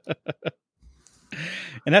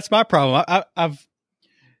 And that's my problem. I've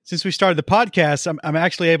since we started the podcast, I'm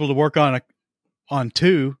actually able to work on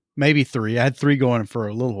 2, maybe 3. I had 3 going for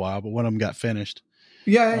a little while, but one of them got finished.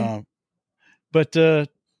 Yeah. But 2,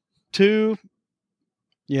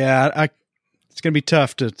 yeah, it's going to be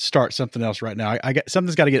tough to start something else right now.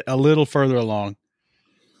 Something's got to get a little further along.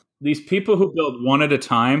 These people who build one at a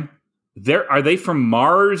time, are they from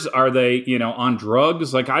Mars? Are they, on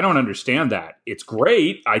drugs? Like, I don't understand that. It's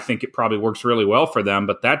great. I think it probably works really well for them,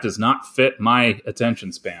 but that does not fit my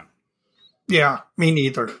attention span. Yeah, me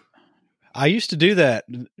neither. I used to do that,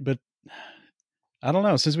 but I don't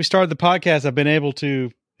know. Since we started the podcast, I've been able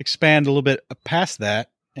to expand a little bit past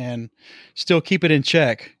that and still keep it in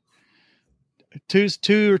check. 2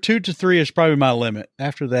 to 3 is probably my limit.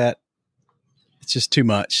 After that, it's just too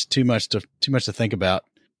much to think about.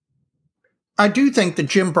 I do think that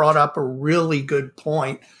Jim brought up a really good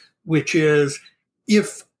point, which is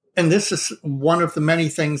and this is one of the many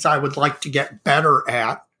things I would like to get better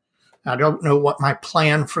at. I don't know what my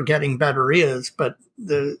plan for getting better is, but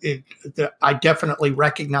I definitely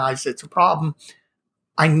recognize it's a problem.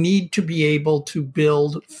 I need to be able to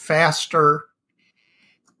build faster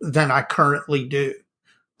than I currently do.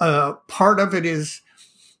 Part of it is,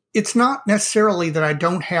 it's not necessarily that I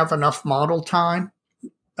don't have enough model time,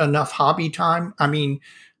 enough hobby time. I mean,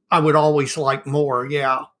 I would always like more,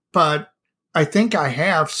 yeah, but I think I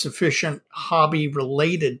have sufficient hobby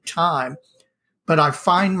related time, but I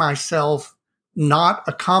find myself not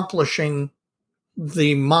accomplishing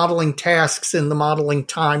the modeling tasks in the modeling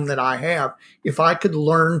time that I have. If I could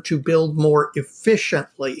learn to build more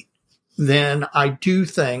efficiently, then I do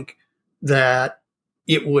think that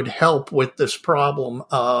it would help with this problem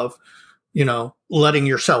of, letting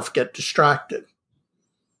yourself get distracted.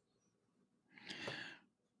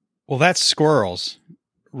 Well, that's squirrels.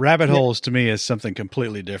 Rabbit holes to me is something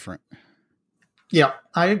completely different. Yeah,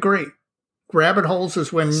 I agree. Rabbit holes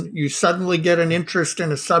is when you suddenly get an interest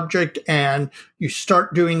in a subject and you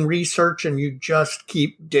start doing research and you just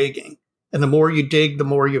keep digging. And the more you dig, the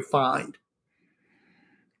more you find.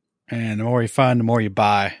 And the more you find, the more you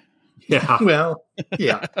buy. Yeah. Well,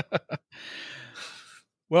 yeah.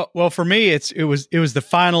 Well, for me, it was the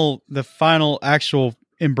final actual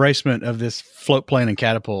embracement of this float plane and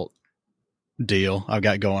catapult deal I've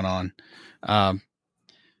got going on. I'm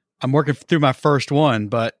working through my first one,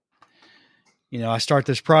 but I start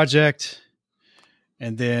this project,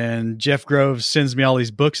 and then Jeff Groves sends me all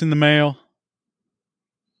these books in the mail,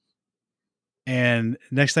 and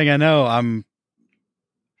next thing I know, I'm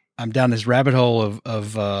down this rabbit hole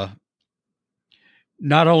of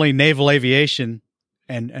not only naval aviation,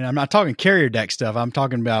 and I'm not talking carrier deck stuff. I'm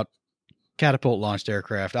talking about catapult launched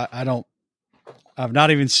aircraft. I've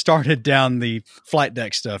not even started down the flight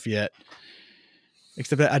deck stuff yet.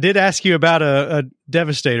 Except that I did ask you about a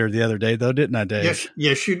Devastator the other day, though, didn't I, Dave?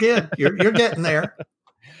 Yes, you did. You're getting there.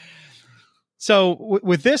 So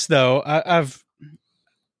with this, though, I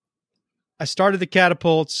started the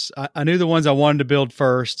catapults. I knew the ones I wanted to build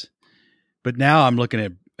first, but now I'm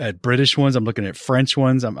looking at British ones. I'm looking at French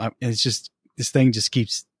ones. It's just, this thing just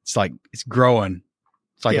keeps, it's growing.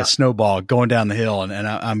 It's like a snowball going down the hill, and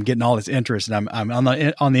I'm getting all this interest, and I'm on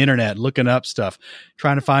the internet looking up stuff,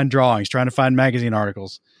 trying to find drawings, trying to find magazine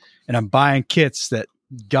articles, and I'm buying kits that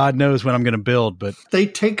God knows when I'm going to build. But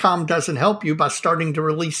TACOM doesn't help you by starting to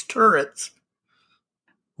release turrets.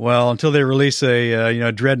 Well, until they release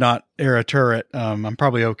a Dreadnought era turret, I'm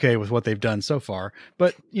probably okay with what they've done so far.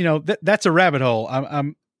 But that's a rabbit hole.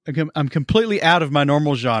 I'm completely out of my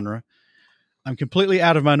normal genre. I'm completely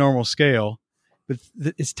out of my normal scale. But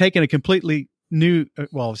it's taken a completely new,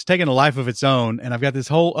 it's taken a life of its own. And I've got this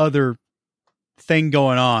whole other thing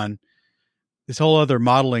going on, this whole other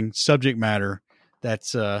modeling subject matter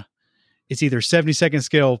that's, it's either 72nd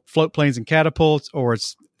scale float planes and catapults, or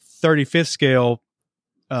it's 35th scale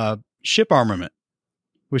ship armament,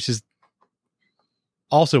 which is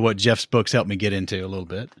also what Jeff's books helped me get into a little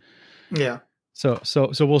bit. Yeah. So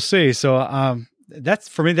we'll see. So, that's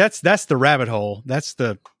for me, that's the rabbit hole. That's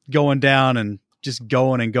the going down and just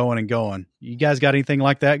going and going and going. You guys got anything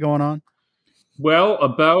like that going on? Well,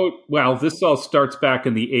 this all starts back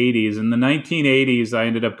in the 80s. In the 1980s, I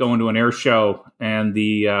ended up going to an air show and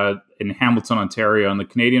in Hamilton, Ontario, and the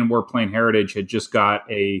Canadian Warplane Heritage had just got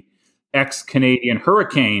a ex-Canadian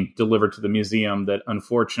Hurricane delivered to the museum that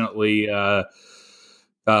unfortunately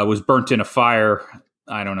was burnt in a fire,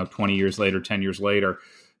 20 years later, 10 years later.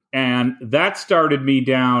 And that started me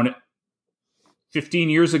down 15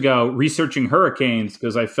 years ago researching hurricanes,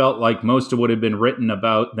 because I felt like most of what had been written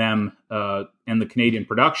about them and the Canadian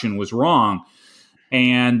production was wrong.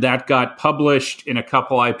 And that got published in a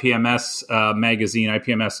couple IPMS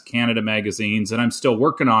IPMS Canada magazines, and I'm still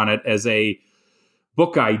working on it as a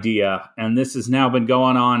book idea. And this has now been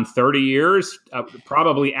going on 30 years,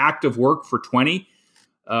 probably active work for 20.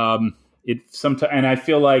 And I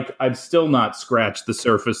feel like I've still not scratched the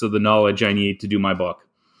surface of the knowledge I need to do my book.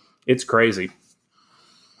 It's crazy.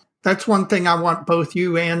 That's one thing I want both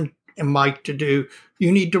you and Mike to do.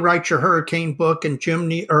 You need to write your hurricane book, and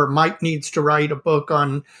Mike needs to write a book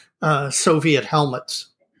on Soviet helmets.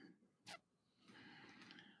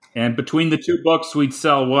 And between the two books, we'd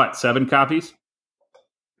sell 7 copies?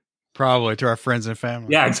 Probably, to our friends and family.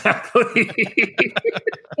 Yeah, exactly.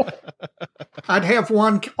 I'd have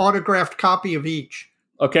one autographed copy of each.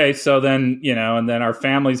 Okay, so then, and then our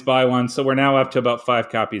families buy one. So we're now up to about 5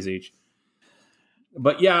 copies each.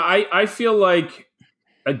 But yeah, I feel like,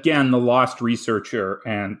 again, the lost researcher.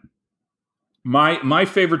 And my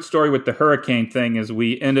favorite story with the hurricane thing is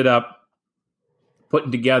we ended up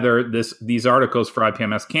putting together these articles for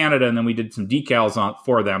IPMS Canada, and then we did some decals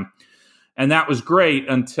for them. And that was great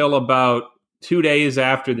until about 2 days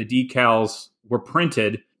after the decals were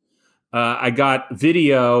printed. I got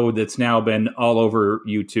video that's now been all over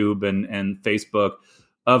YouTube and Facebook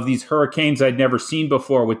of these hurricanes I'd never seen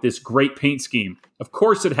before with this great paint scheme. Of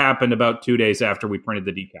course, it happened about 2 days after we printed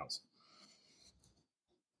the decals.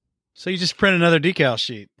 So you just print another decal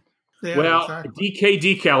sheet. Yeah, well, exactly. DK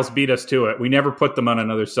Decals beat us to it. We never put them on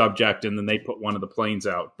another subject, and then they put one of the planes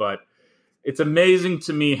out. But it's amazing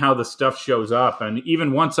to me how the stuff shows up. And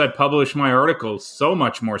even once I published my articles, so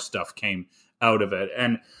much more stuff came out of it.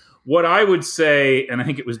 And what I would say, and I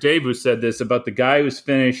think it was Dave who said this, about the guy who's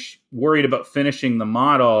worried about finishing the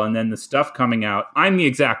model and then the stuff coming out, I'm the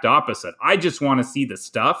exact opposite. I just want to see the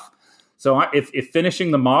stuff. So if finishing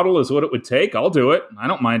the model is what it would take, I'll do it. I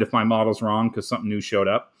don't mind if my model's wrong because something new showed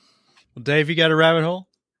up. Well, Dave, you got a rabbit hole?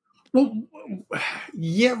 Well,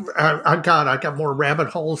 yeah, I got more rabbit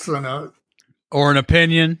holes than or an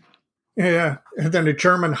opinion. Yeah, than a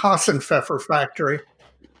German Hassenpfeffer factory.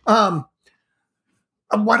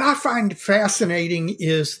 What I find fascinating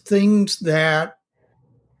is things that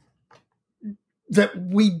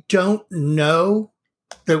we don't know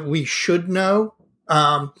that we should know.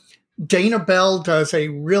 Dana Bell does a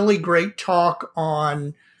really great talk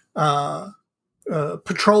on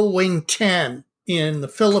Patrol Wing 10 in the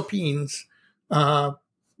Philippines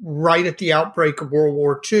right at the outbreak of World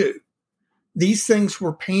War II. These things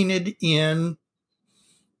were painted in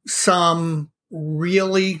some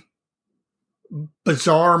really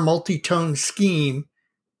bizarre multi-tone scheme,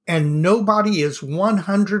 and nobody is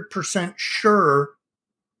 100% sure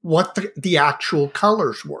what the actual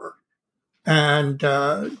colors were. And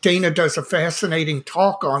Dana does a fascinating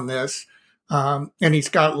talk on this, and he's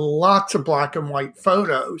got lots of black and white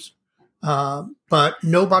photos, but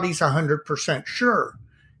nobody's 100% sure.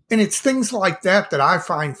 And it's things like that I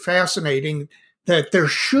find fascinating, that there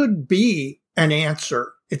should be an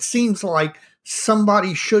answer. It seems like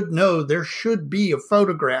somebody should know there should be a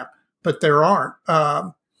photograph, but there aren't.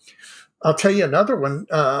 I'll tell you another one.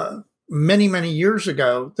 Many, many years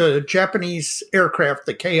ago, the Japanese aircraft,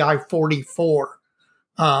 the Ki-44,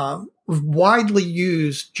 widely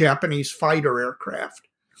used Japanese fighter aircraft,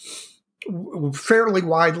 fairly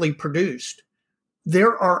widely produced.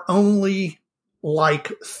 There are only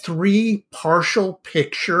like 3 partial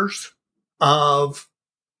pictures of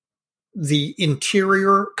the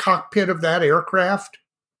interior cockpit of that aircraft,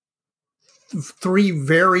 3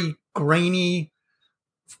 very grainy,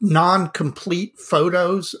 non-complete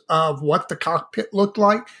photos of what the cockpit looked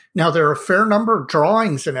like. Now, there are a fair number of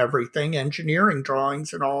drawings and everything, engineering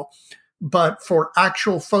drawings and all, but for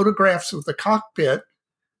actual photographs of the cockpit,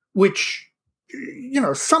 which,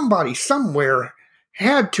 somebody somewhere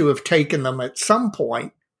had to have taken them at some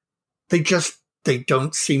point, they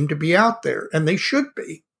don't seem to be out there, and they should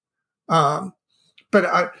be.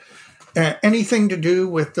 But anything to do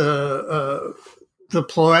with the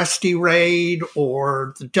Ploesti raid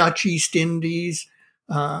or the Dutch East Indies,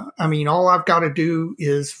 all I've got to do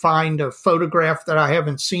is find a photograph that I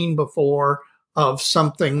haven't seen before of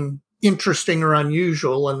something interesting or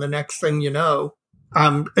unusual, and the next thing you know,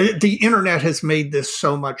 the internet has made this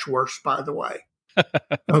so much worse, by the way.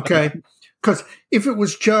 Okay? Because if it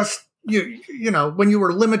was just, when you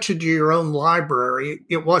were limited to your own library,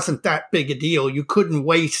 it wasn't that big a deal. You couldn't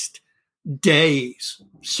waste days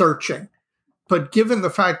searching. But given the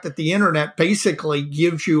fact that the internet basically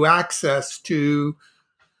gives you access to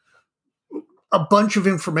a bunch of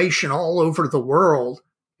information all over the world,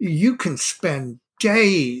 you can spend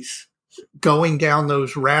days going down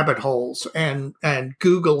those rabbit holes and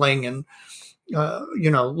Googling and,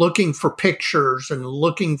 looking for pictures and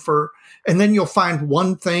then you'll find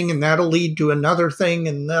one thing and that'll lead to another thing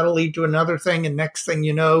and that'll lead to another thing. And next thing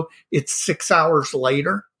you know, it's 6 hours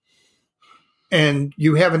later and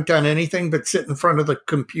you haven't done anything but sit in front of the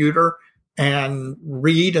computer and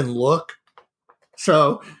read and look.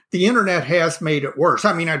 So the internet has made it worse.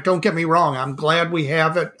 Don't get me wrong. I'm glad we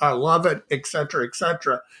have it. I love it, et cetera, et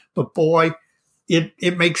cetera. But boy,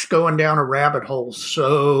 it makes going down a rabbit hole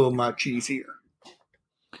so much easier.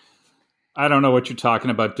 I don't know what you're talking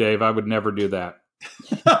about, Dave. I would never do that.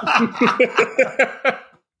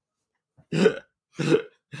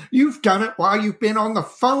 You've done it while you've been on the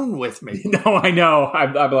phone with me. No, I know.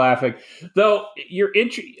 I'm laughing. Though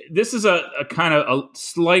this is a kind of a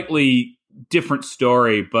slightly different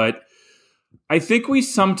story, but I think we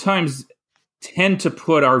sometimes tend to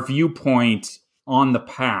put our viewpoint on the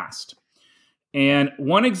past. And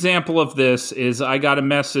one example of this is I got a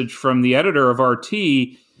message from the editor of RT.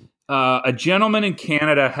 A gentleman in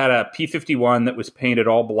Canada had a P-51 that was painted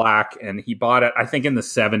all black, and he bought it, I think, in the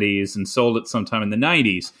 70s and sold it sometime in the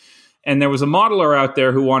 90s. And there was a modeler out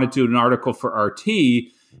there who wanted to do an article for RT,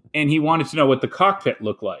 and he wanted to know what the cockpit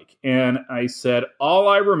looked like. And I said, all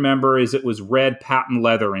I remember is it was red patent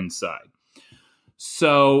leather inside.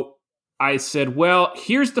 So I said, well,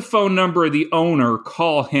 here's the phone number of the owner.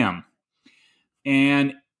 Call him.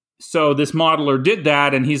 And so this modeler did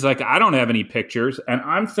that, and he's like, I don't have any pictures. And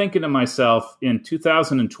I'm thinking to myself, in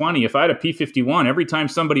 2020, if I had a P-51, every time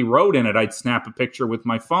somebody wrote in it, I'd snap a picture with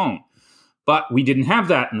my phone. But we didn't have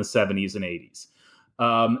that in the 70s and 80s.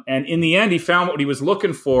 And in the end, he found what he was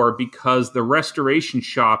looking for because the restoration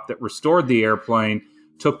shop that restored the airplane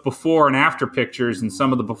took before and after pictures, and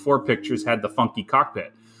some of the before pictures had the funky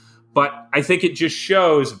cockpit. But I think it just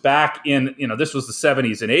shows back in, this was the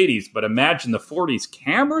 70s and 80s, but imagine the 40s,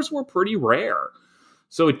 cameras were pretty rare.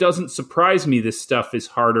 So it doesn't surprise me this stuff is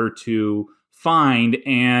harder to find.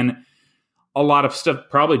 And a lot of stuff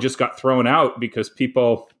probably just got thrown out because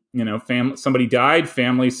people, somebody died,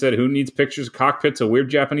 family said, who needs pictures of cockpits of weird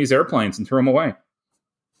Japanese airplanes, and threw them away.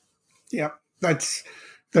 Yeah, that's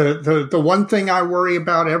the one thing I worry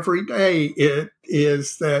about every day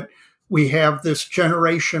is that we have this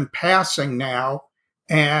generation passing now,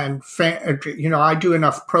 and I do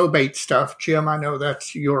enough probate stuff, Jim. I know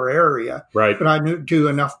that's your area, right? But I do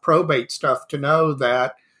enough probate stuff to know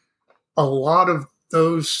that a lot of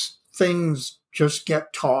those things just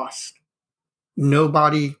get tossed.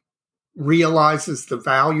 Nobody realizes the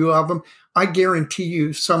value of them. I guarantee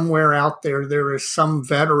you, somewhere out there is some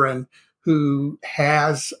veteran who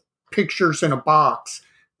has pictures in a box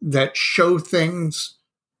that show things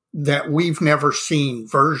that we've never seen,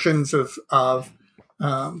 versions of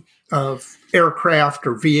aircraft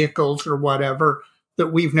or vehicles or whatever that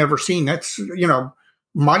we've never seen. That's,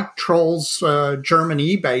 Mike trolls German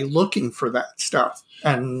eBay looking for that stuff.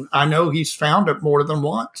 And I know he's found it more than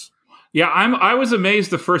once. Yeah, I was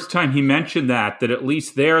amazed the first time he mentioned that at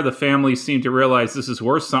least there the family seemed to realize this is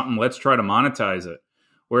worth something. Let's try to monetize it.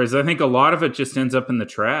 Whereas I think a lot of it just ends up in the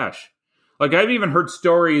trash. Like, I've even heard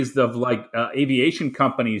stories of aviation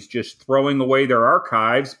companies just throwing away their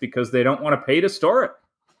archives because they don't want to pay to store it.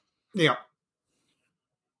 Yeah.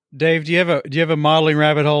 Dave, do you have a modeling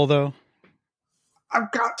rabbit hole though?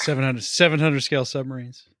 I've got 700 scale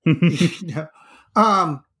submarines. Yeah.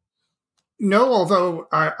 No, although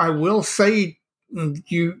I will say,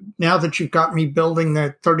 now that you've got me building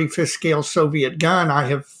that 35th scale Soviet gun, I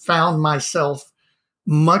have found myself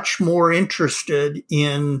much more interested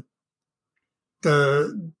in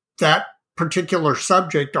that particular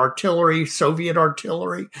subject, artillery, Soviet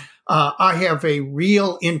artillery. I have a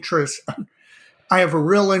real interest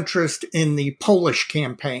in the Polish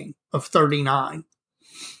campaign of 39.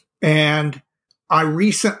 And I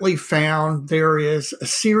recently found there is a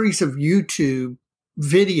series of YouTube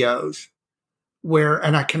videos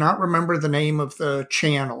and I cannot remember the name of the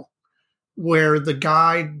channel, where the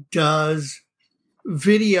guy does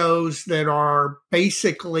videos that are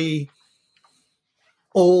basically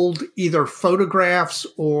old either photographs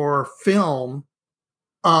or film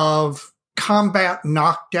of combat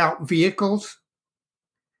knocked out vehicles.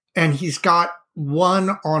 And he's got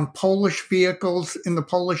one on Polish vehicles in the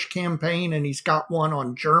Polish campaign, and he's got one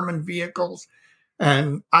on German vehicles.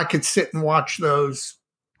 And I could sit and watch those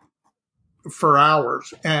for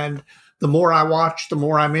hours. And the more I watch, the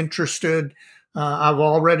more I'm interested. I've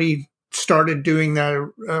already started doing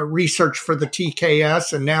the research for the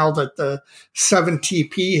TKS, and now that the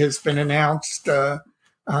 7TP has been announced, I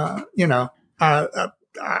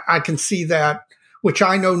can see that, which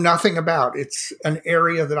I know nothing about. It's an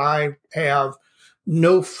area that I have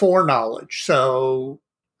no foreknowledge, so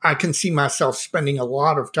I can see myself spending a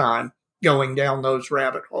lot of time going down those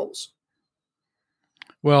rabbit holes.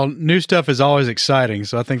 Well, new stuff is always exciting,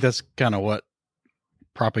 so I think that's kind of what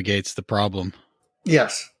propagates the problem.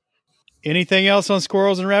 Yes. Anything else on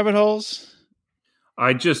squirrels and rabbit holes?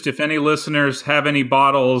 If any listeners have any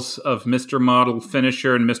bottles of Mr. Model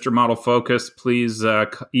Finisher and Mr. Model Focus, please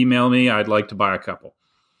email me. I'd like to buy a couple.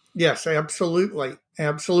 Yes, absolutely.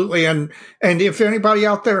 Absolutely. And if anybody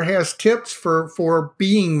out there has tips for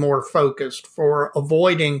being more focused, for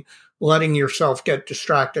avoiding letting yourself get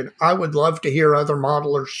distracted, I would love to hear other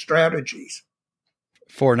modelers' strategies.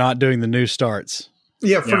 For not doing the new starts.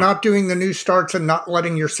 Yeah, for not doing the new starts and not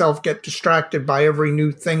letting yourself get distracted by every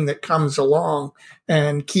new thing that comes along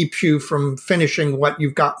and keeps you from finishing what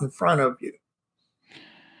you've got in front of you.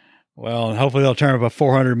 Well, hopefully they'll turn up a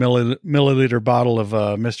 400 milliliter bottle of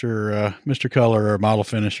Mr. Color or Model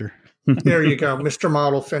Finisher. There you go, Mr.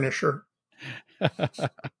 Model Finisher.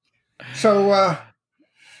 So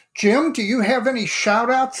Jim, do you have any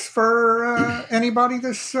shout-outs for anybody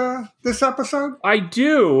this episode? I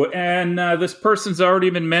do, and this person's already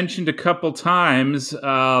been mentioned a couple times.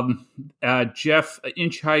 Jeff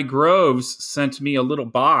Inch High Groves sent me a little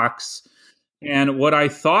box, and what I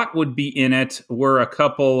thought would be in it were a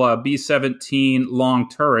couple B-17 long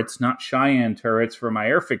turrets, not Cheyenne turrets, for my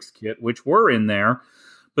Airfix kit, which were in there.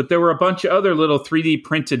 But there were a bunch of other little 3D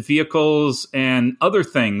printed vehicles and other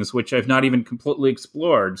things, which I've not even completely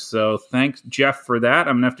explored. So thanks, Jeff, for that.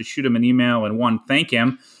 I'm going to have to shoot him an email and, one, thank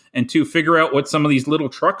him, and two, figure out what some of these little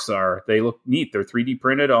trucks are. They look neat. They're 3D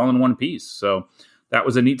printed all in one piece. So that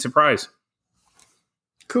was a neat surprise.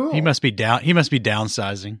 Cool. He must be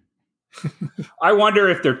downsizing. I wonder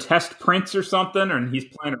if they're test prints or something, and he's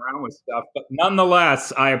playing around with stuff. But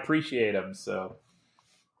nonetheless, I appreciate him, so...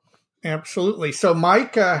 Absolutely. So,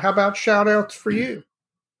 Mike, how about shout-outs for you?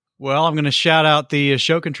 Well, I'm going to shout out the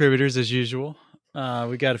show contributors as usual.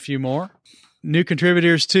 We got a few more. New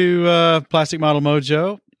contributors to Plastic Model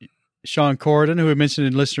Mojo. Sean Corridon, who we mentioned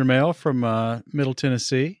in listener mail from Middle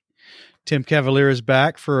Tennessee. Tim Cavalier is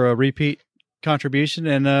back for a repeat contribution.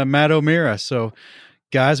 And Matt O'Meara. So,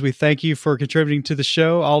 guys, we thank you for contributing to the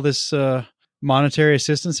show. All this monetary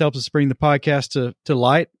assistance helps us bring the podcast to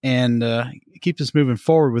light and keeps us moving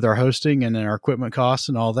forward with our hosting and our equipment costs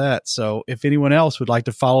and all that. So if anyone else would like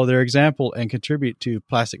to follow their example and contribute to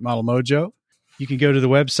Plastic Model Mojo, you can go to the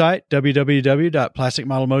website,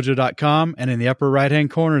 www.plasticmodelmojo.com, and in the upper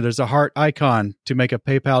right-hand corner, there's a heart icon to make a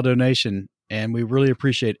PayPal donation. And we really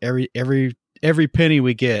appreciate every penny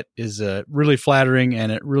we get is really flattering,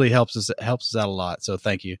 and it really helps us out a lot. So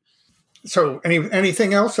thank you. So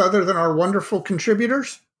anything else other than our wonderful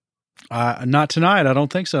contributors? Not tonight. I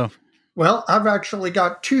don't think so. Well, I've actually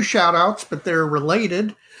got two shout outs, but they're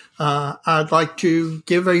related. I'd like to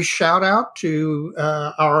give a shout out to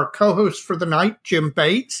our co-host for the night, Jim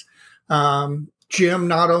Bates. Jim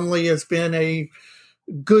not only has been a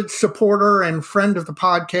good supporter and friend of the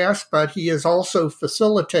podcast, but he has also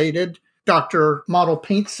facilitated Dr. Model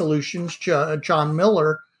Paint Solutions, John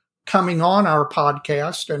Miller, coming on our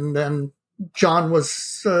podcast. And then John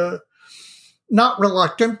was not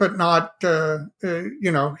reluctant, but not,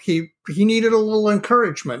 he needed a little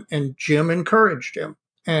encouragement, and Jim encouraged him.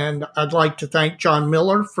 And I'd like to thank John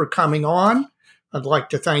Miller for coming on. I'd like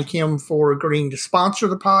to thank him for agreeing to sponsor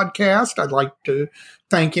the podcast. I'd like to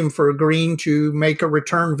thank him for agreeing to make a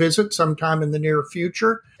return visit sometime in the near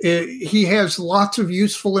future. He has lots of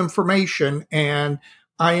useful information, and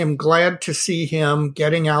I am glad to see him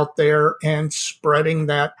getting out there and spreading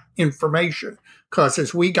that information. Because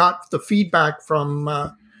as we got the feedback from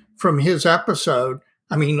his episode,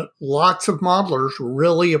 I mean, lots of modelers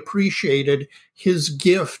really appreciated his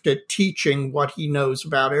gift at teaching what he knows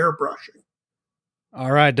about airbrushing.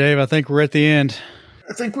 All right, Dave, I think we're at the end.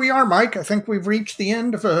 I think we are, Mike. I think we've reached the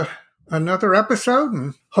end of another episode,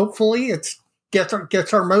 and hopefully it gets our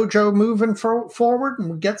mojo moving forward,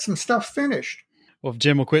 and we get some stuff finished. Well, if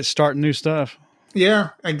Jim will quit starting new stuff. Yeah,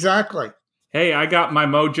 exactly. Hey, I got my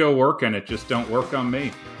mojo working. It just don't work on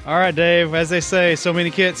me. All right, Dave. As they say, so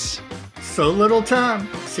many kits. So little time.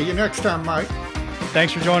 See you next time, Mike.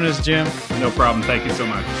 Thanks for joining us, Jim. No problem. Thank you so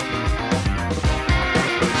much.